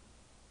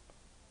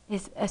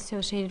 is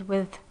associated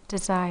with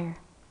desire.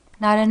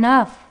 Not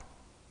enough.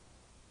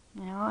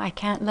 I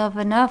can't love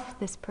enough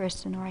this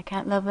person, or I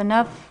can't love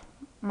enough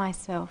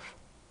myself.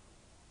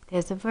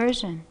 There's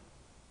aversion.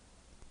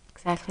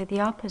 Exactly the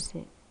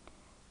opposite.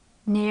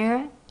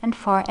 Near and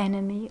far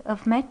enemy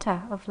of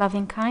metta, of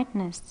loving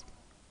kindness.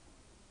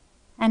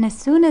 And as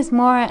soon as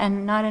more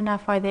and not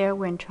enough are there,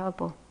 we're in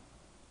trouble.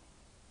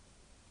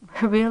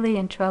 We're really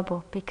in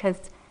trouble,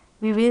 because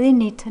we really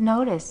need to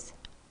notice.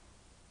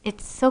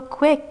 It's so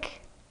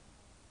quick,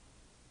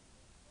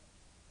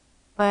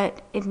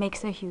 but it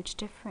makes a huge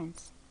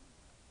difference.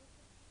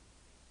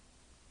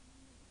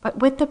 But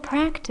with the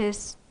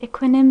practice,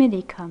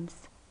 equanimity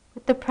comes.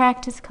 With the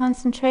practice,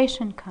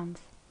 concentration comes.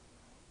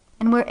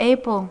 And we're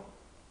able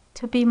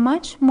to be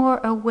much more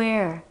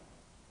aware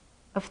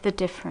of the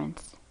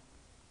difference.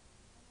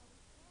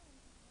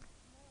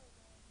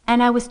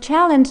 And I was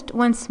challenged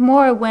once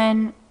more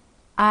when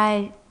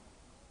I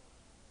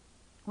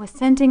was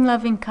sending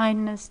loving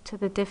kindness to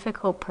the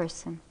difficult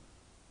person.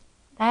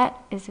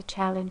 That is a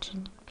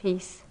challenging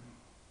piece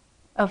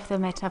of the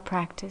metta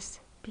practice.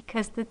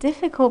 Because the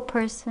difficult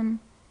person,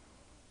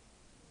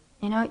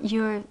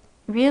 you're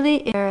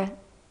really,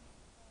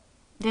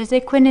 there's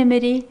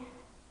equanimity,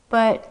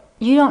 but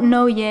you don't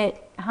know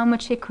yet how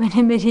much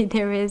equanimity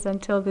there is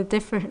until the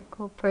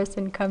difficult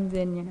person comes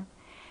in,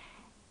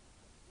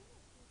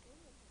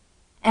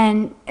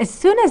 And as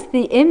soon as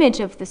the image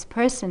of this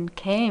person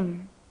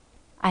came,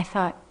 I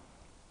thought,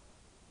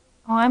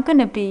 I'm going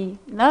to be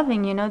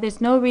loving,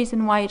 there's no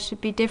reason why it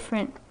should be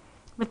different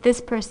with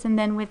this person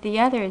than with the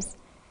others.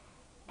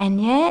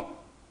 And yet,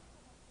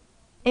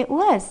 it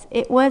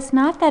was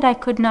not that I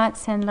could not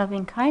send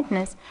loving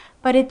kindness,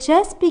 but it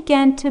just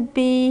began to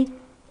be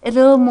a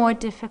little more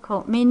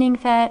difficult, meaning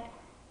that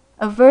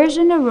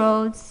aversion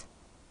arose.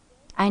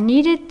 I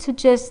needed to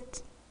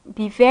just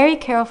be very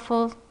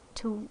careful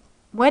to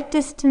what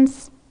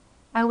distance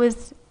I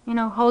was,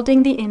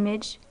 holding the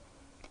image,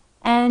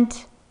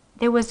 and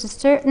there was a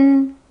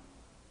certain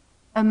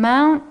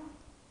amount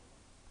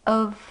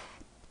of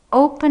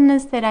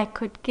openness that I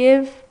could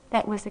give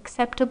that was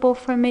acceptable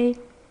for me.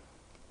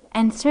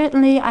 And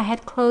certainly I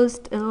had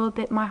closed a little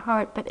bit my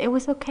heart, but it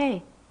was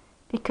okay,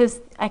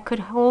 because I could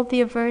hold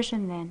the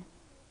aversion then.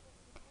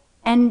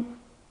 And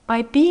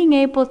by being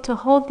able to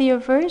hold the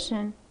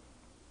aversion,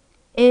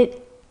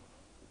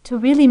 to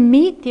really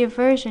meet the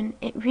aversion,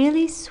 it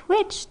really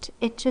switched.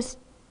 It just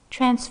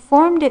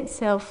transformed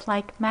itself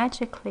like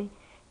magically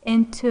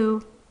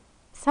into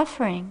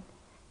suffering.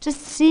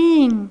 Just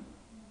seeing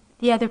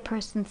the other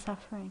person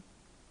suffering,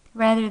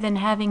 rather than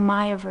having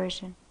my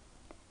aversion.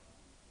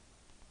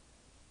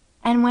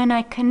 And when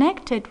I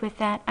connected with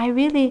that, I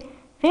really,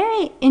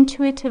 very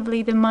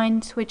intuitively, the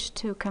mind switched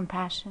to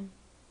compassion.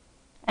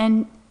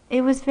 And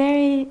it was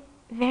very,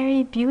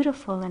 very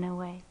beautiful in a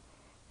way.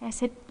 I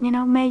said,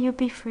 may you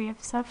be free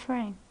of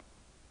suffering.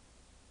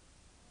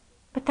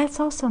 But that's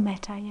also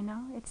metta,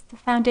 It's the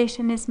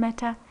foundation is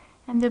metta,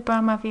 and the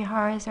Brahma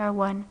Viharas are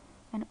one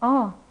and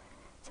all.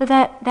 So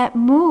that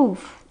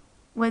move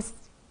was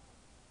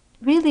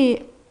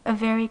really a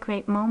very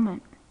great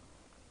moment.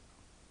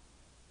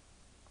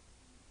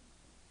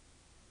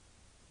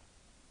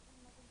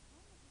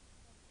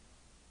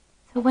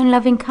 So when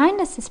loving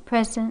kindness is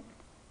present,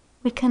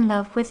 we can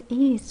love with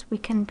ease, we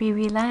can be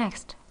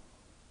relaxed.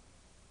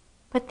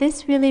 But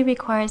this really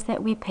requires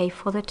that we pay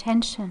full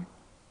attention,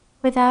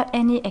 without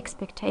any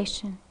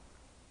expectation.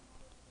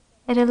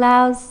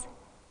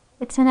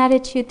 It's an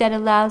attitude that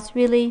allows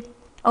really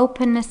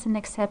openness and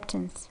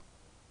acceptance,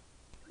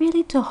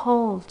 really to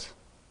hold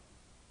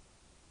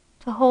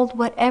to hold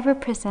whatever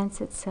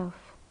presents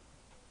itself.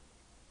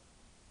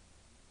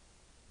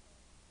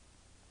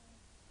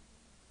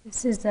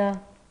 This is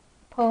a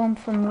poem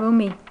from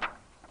Rumi.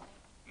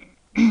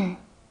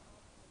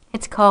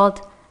 It's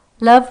called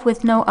Love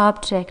with No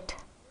Object.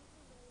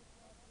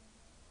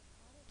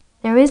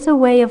 There is a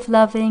way of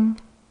loving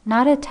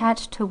not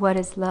attached to what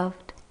is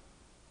loved.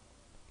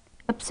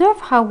 Observe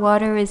how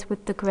water is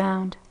with the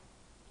ground,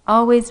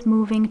 always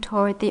moving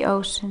toward the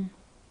ocean,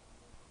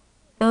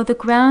 though the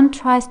ground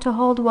tries to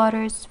hold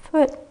water's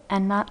foot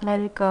and not let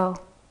it go.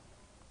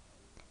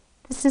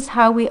 This is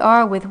how we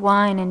are with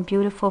wine and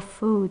beautiful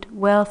food,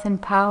 wealth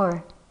and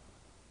power,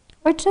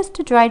 or just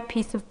a dried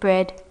piece of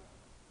bread.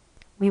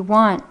 We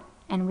want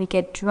and we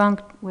get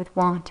drunk with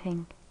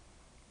wanting,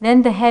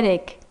 then the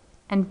headache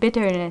and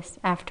bitterness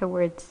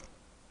afterwards.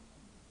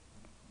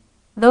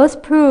 Those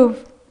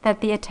prove that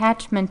the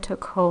attachment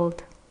took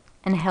hold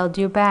and held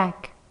you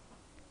back.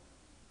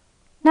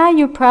 Now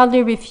you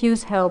proudly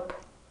refuse help,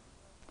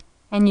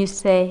 and you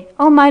say,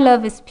 "Oh, my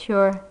love is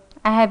pure.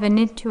 I have an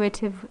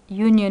intuitive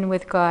union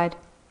with God.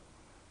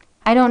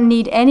 I don't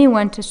need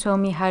anyone to show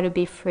me how to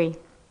be free."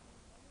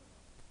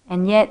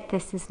 And yet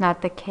this is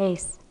not the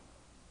case.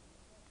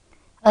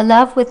 A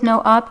love with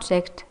no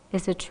object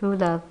is a true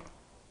love.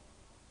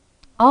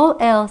 All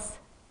else,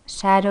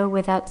 shadow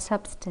without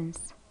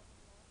substance.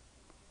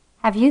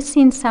 Have you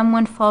seen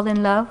someone fall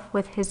in love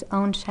with his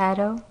own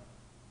shadow?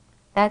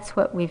 That's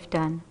what we've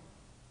done.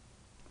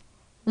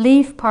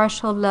 Leave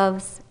partial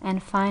loves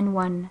and find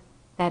one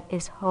that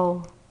is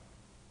whole.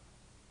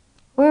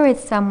 Where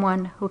is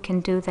someone who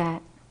can do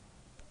that?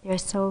 They're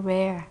so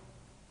rare.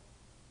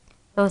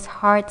 Those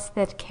hearts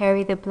that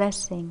carry the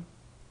blessing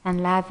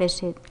and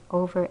lavish it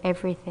over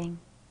everything.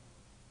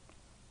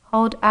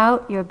 Hold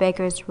out your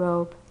beggar's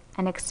robe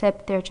and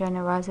accept their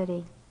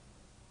generosity.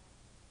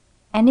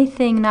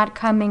 Anything not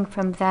coming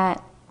from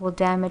that will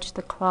damage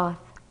the cloth,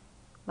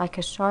 like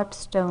a sharp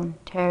stone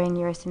tearing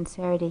your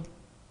sincerity.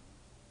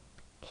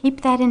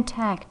 Keep that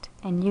intact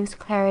and use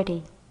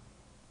clarity.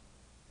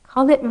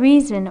 Call it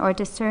reason or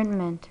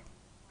discernment.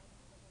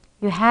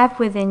 You have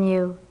within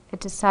you a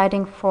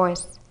deciding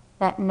force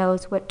that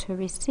knows what to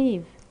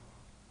receive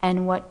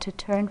and what to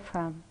turn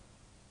from.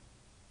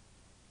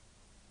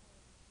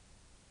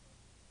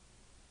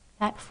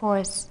 That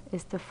force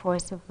is the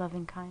force of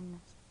loving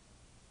kindness.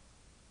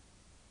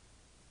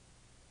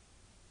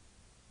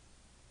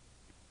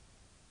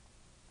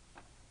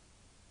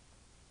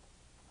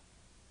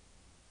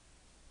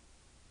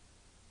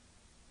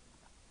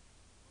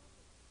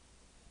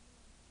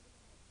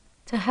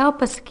 To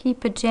help us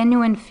keep a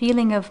genuine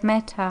feeling of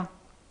metta,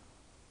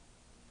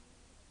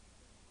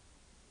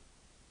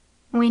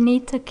 we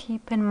need to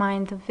keep in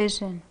mind the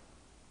vision.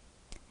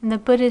 In the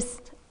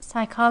Buddhist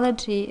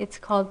psychology, it's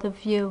called the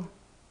view.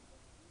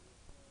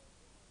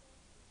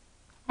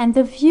 And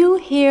the view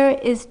here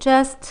is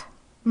just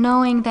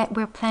knowing that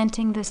we're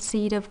planting the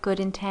seed of good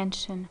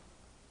intention.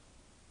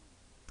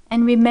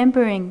 And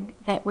remembering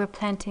that we're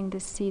planting the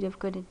seed of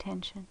good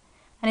intention.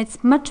 And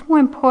it's much more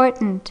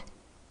important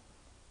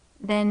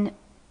than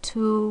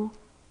to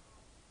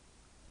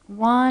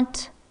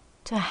want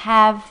to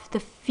have the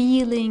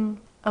feeling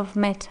of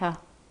metta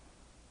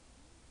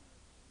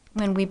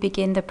when we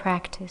begin the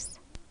practice.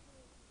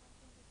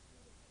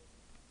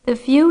 The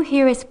view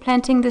here is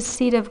planting the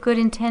seed of good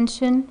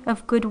intention,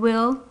 of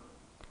goodwill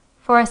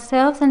for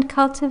ourselves, and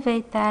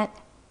cultivate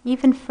that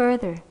even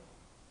further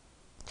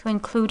to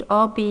include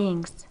all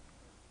beings.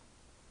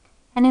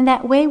 And in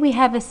that way we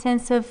have a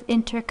sense of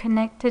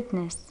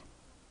interconnectedness.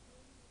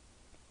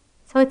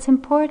 So it's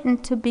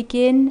important to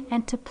begin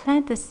and to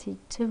plant the seed,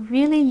 to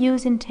really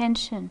use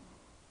intention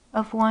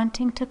of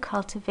wanting to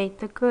cultivate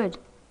the good.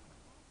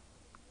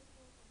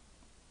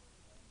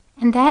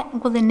 And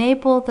that will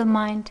enable the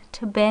mind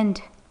to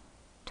bend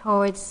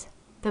towards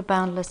the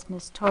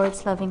boundlessness,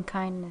 towards loving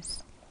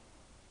kindness.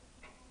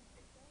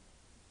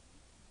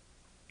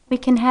 We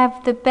can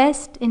have the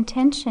best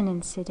intention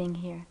in sitting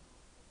here.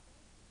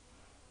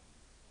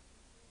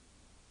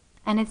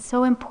 And it's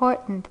so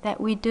important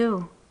that we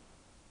do,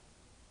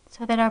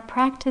 so that our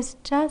practice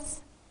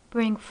does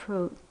bring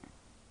fruit.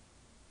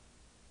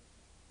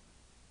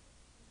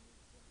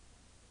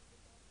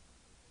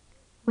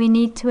 We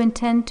need to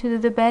intend to do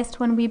the best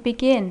when we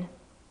begin.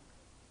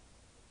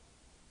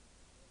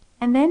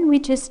 And then we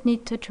just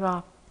need to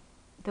drop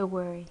the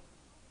worry.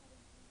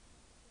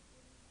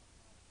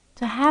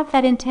 To have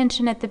that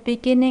intention at the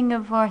beginning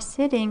of our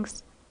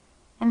sittings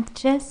and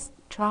just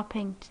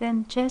dropping,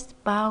 then just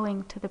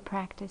bowing to the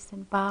practice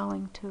and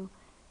bowing to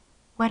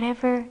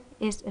whatever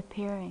is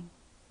appearing.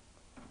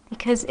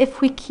 Because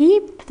if we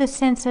keep the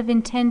sense of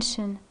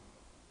intention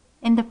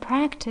in the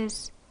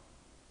practice,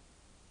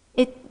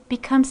 it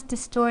becomes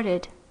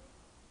distorted.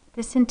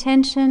 This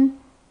intention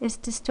is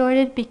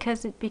distorted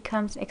because it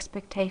becomes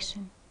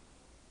expectation.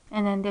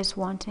 And then there's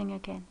wanting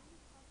again.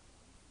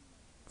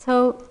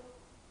 So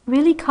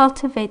really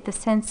cultivate the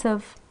sense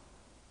of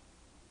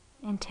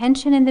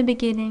intention in the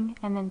beginning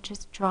and then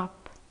just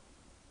drop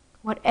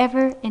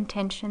whatever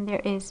intention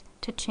there is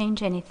to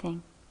change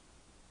anything.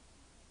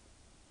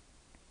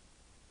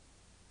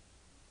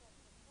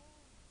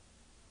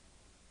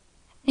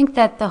 think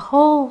that the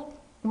whole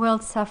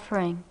world's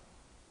suffering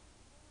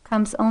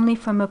comes only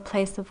from a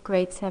place of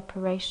great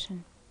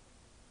separation.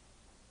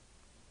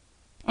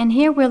 And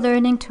here we're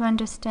learning to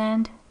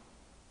understand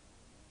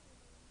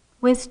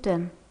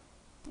wisdom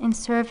in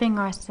serving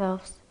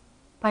ourselves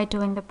by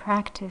doing the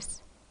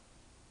practice,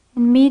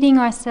 in meeting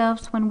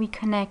ourselves when we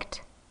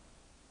connect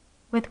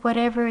with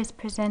whatever is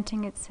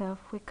presenting itself.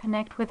 We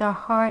connect with our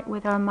heart,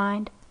 with our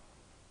mind,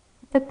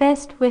 with the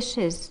best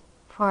wishes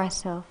for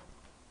ourselves,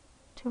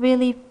 to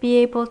really be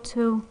able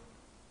to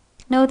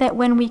know that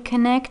when we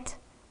connect,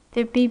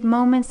 there'll be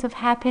moments of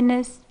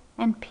happiness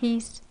and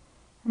peace,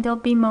 and there'll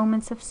be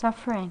moments of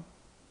suffering.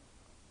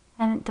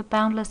 And the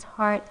boundless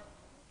heart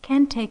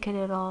can take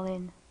it all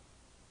in.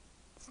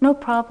 It's no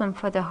problem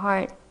for the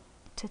heart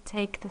to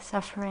take the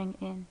suffering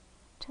in,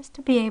 just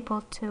to be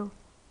able to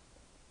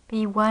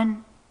be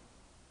one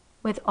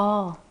with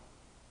all.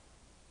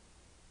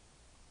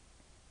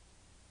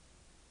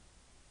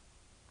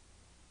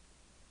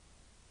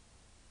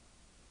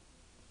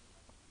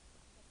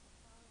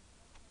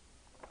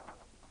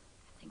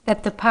 I think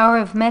that the power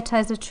of metta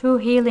is a true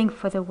healing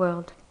for the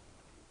world,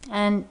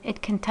 and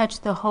it can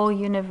touch the whole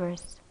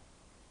universe.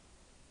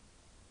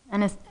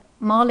 And a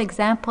small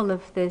example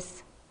of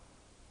this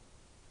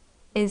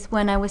is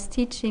when I was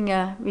teaching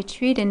a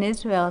retreat in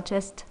Israel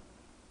just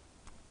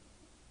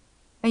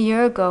a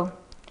year ago.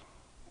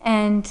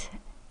 And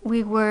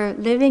we were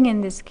living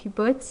in this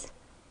kibbutz,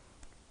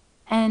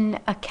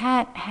 and a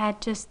cat had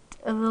just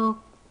a little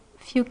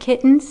few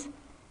kittens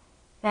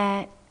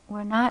that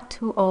were not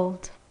too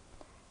old.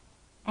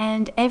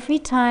 And every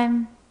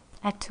time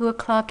at 2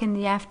 o'clock in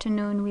the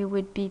afternoon we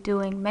would be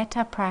doing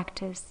metta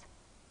practice,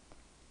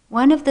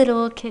 one of the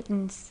little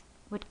kittens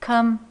would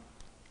come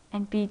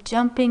and be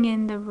jumping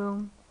in the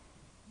room,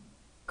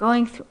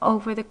 going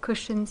over the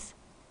cushions,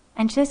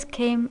 and just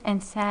came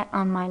and sat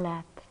on my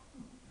lap.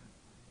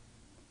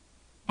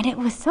 And it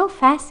was so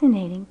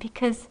fascinating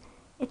because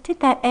it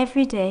did that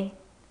every day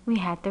we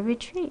had the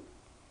retreat.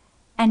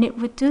 And it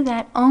would do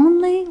that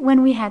only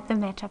when we had the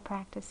metta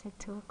practice at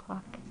 2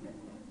 o'clock.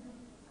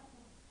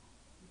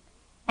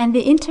 And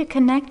the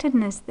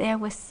interconnectedness there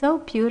was so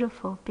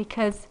beautiful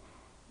because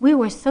we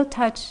were so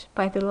touched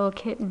by the little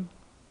kitten.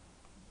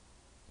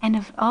 And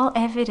of all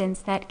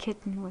evidence, that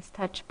kitten was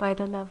touched by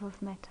the love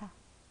of metta,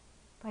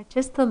 by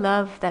just the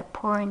love, that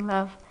pouring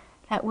love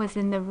that was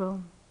in the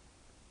room.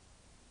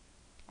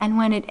 And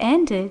when it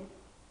ended,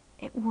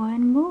 it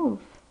wouldn't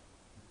move.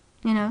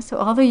 So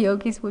all the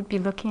yogis would be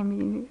looking at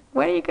me,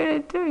 what are you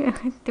going to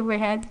do? They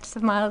had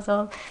smiles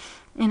all,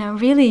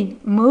 really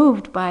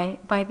moved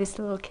by this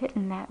little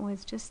kitten that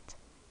was just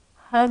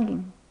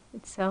hugging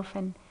itself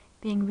and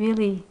being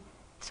really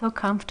so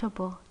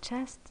comfortable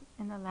just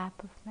in the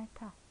lap of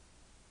metta.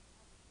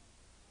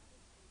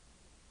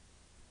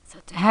 So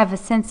to have a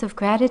sense of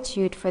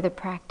gratitude for the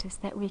practice,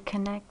 that we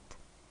connect,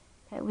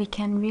 that we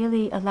can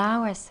really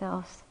allow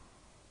ourselves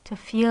to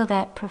feel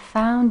that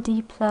profound,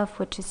 deep love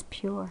which is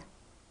pure.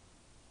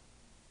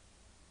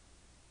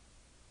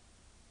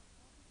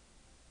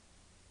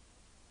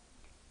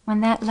 When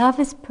that love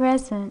is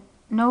present,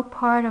 no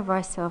part of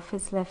ourself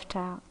is left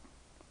out.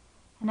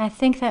 And I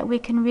think that we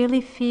can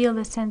really feel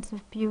the sense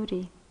of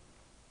beauty.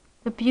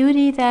 The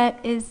beauty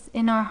that is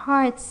in our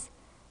hearts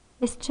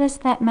is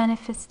just that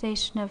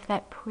manifestation of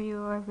that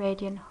pure,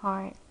 radiant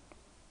heart.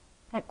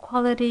 That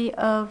quality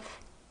of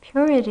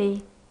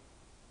purity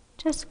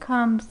just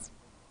comes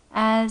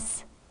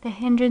as the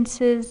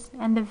hindrances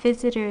and the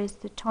visitors,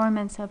 the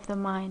torments of the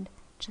mind,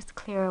 just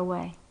clear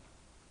away.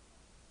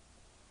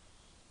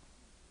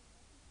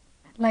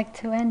 I'd like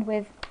to end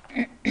with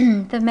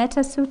the Metta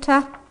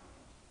Sutta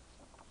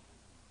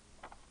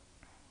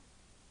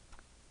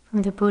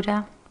from the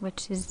Buddha,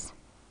 which is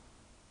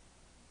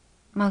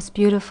most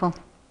beautiful.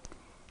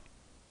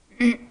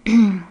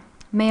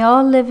 May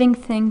all living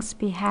things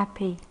be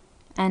happy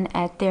and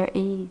at their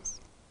ease.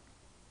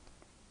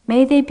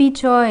 May they be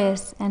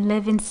joyous and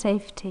live in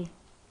safety.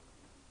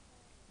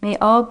 May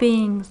all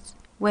beings,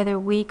 whether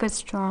weak or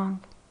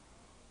strong,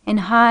 in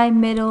high,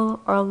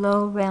 middle, or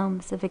low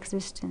realms of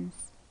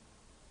existence,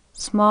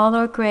 small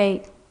or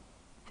great,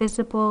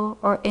 visible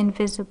or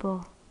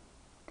invisible,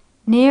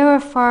 near or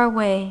far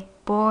away,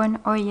 born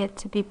or yet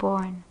to be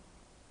born,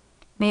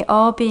 may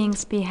all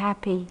beings be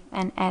happy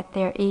and at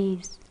their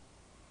ease.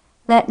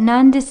 Let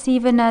none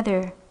deceive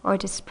another or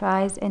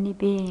despise any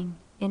being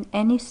in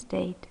any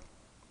state.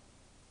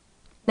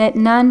 Let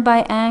none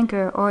by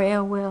anger or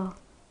ill will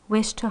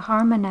wish to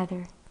harm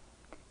another,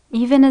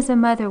 even as a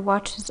mother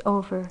watches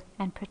over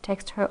and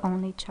protects her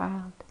only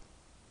child.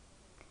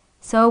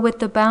 So with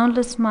the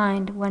boundless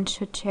mind one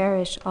should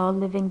cherish all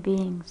living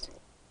beings,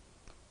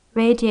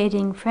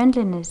 radiating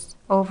friendliness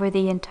over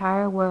the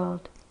entire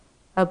world,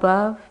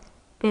 above,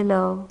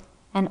 below,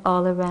 and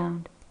all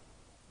around,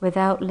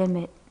 without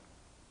limit.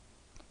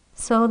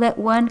 So let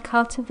one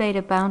cultivate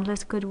a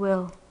boundless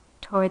goodwill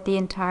toward the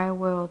entire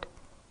world,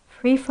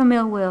 free from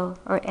ill will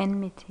or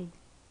enmity,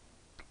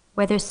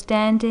 whether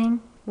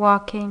standing,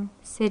 walking,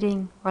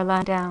 sitting, or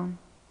lying down.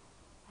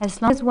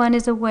 As long as one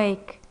is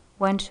awake,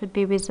 one should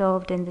be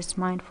resolved in this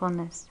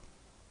mindfulness.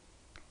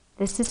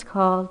 This is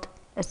called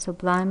a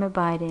sublime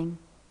abiding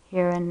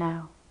here and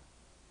now.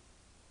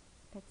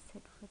 Let's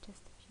sit for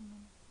just a few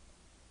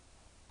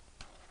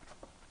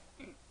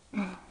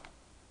minutes.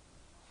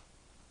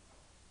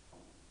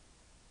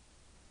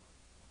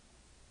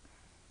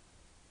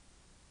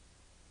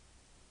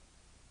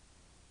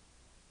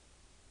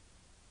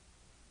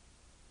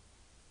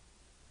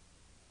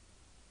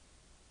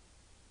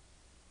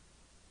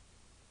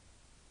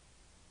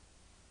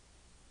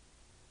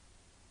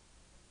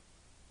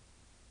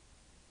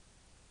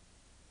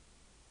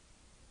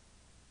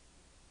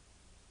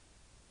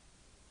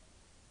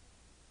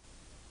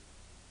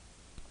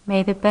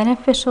 May the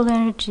beneficial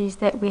energies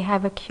that we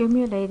have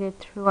accumulated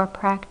through our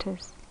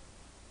practice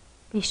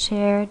be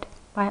shared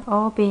by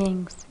all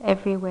beings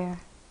everywhere.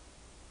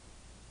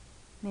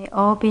 May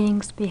all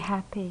beings be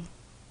happy.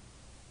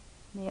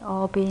 May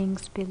all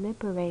beings be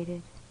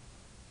liberated.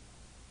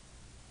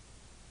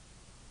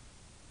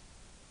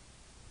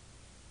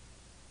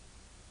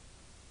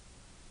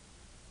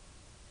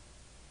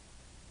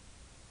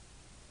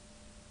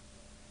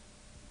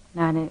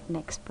 Not an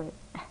expert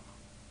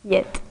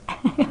yet.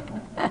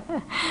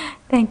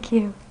 Thank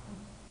you.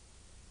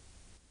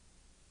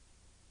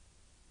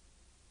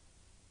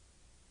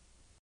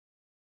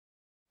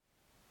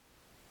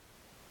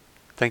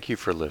 Thank you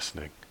for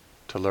listening.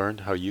 To learn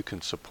how you can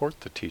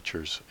support the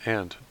teachers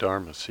and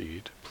Dharma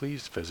Seed,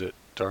 please visit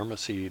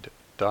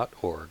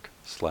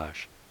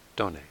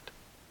dharmaseed.org/donate.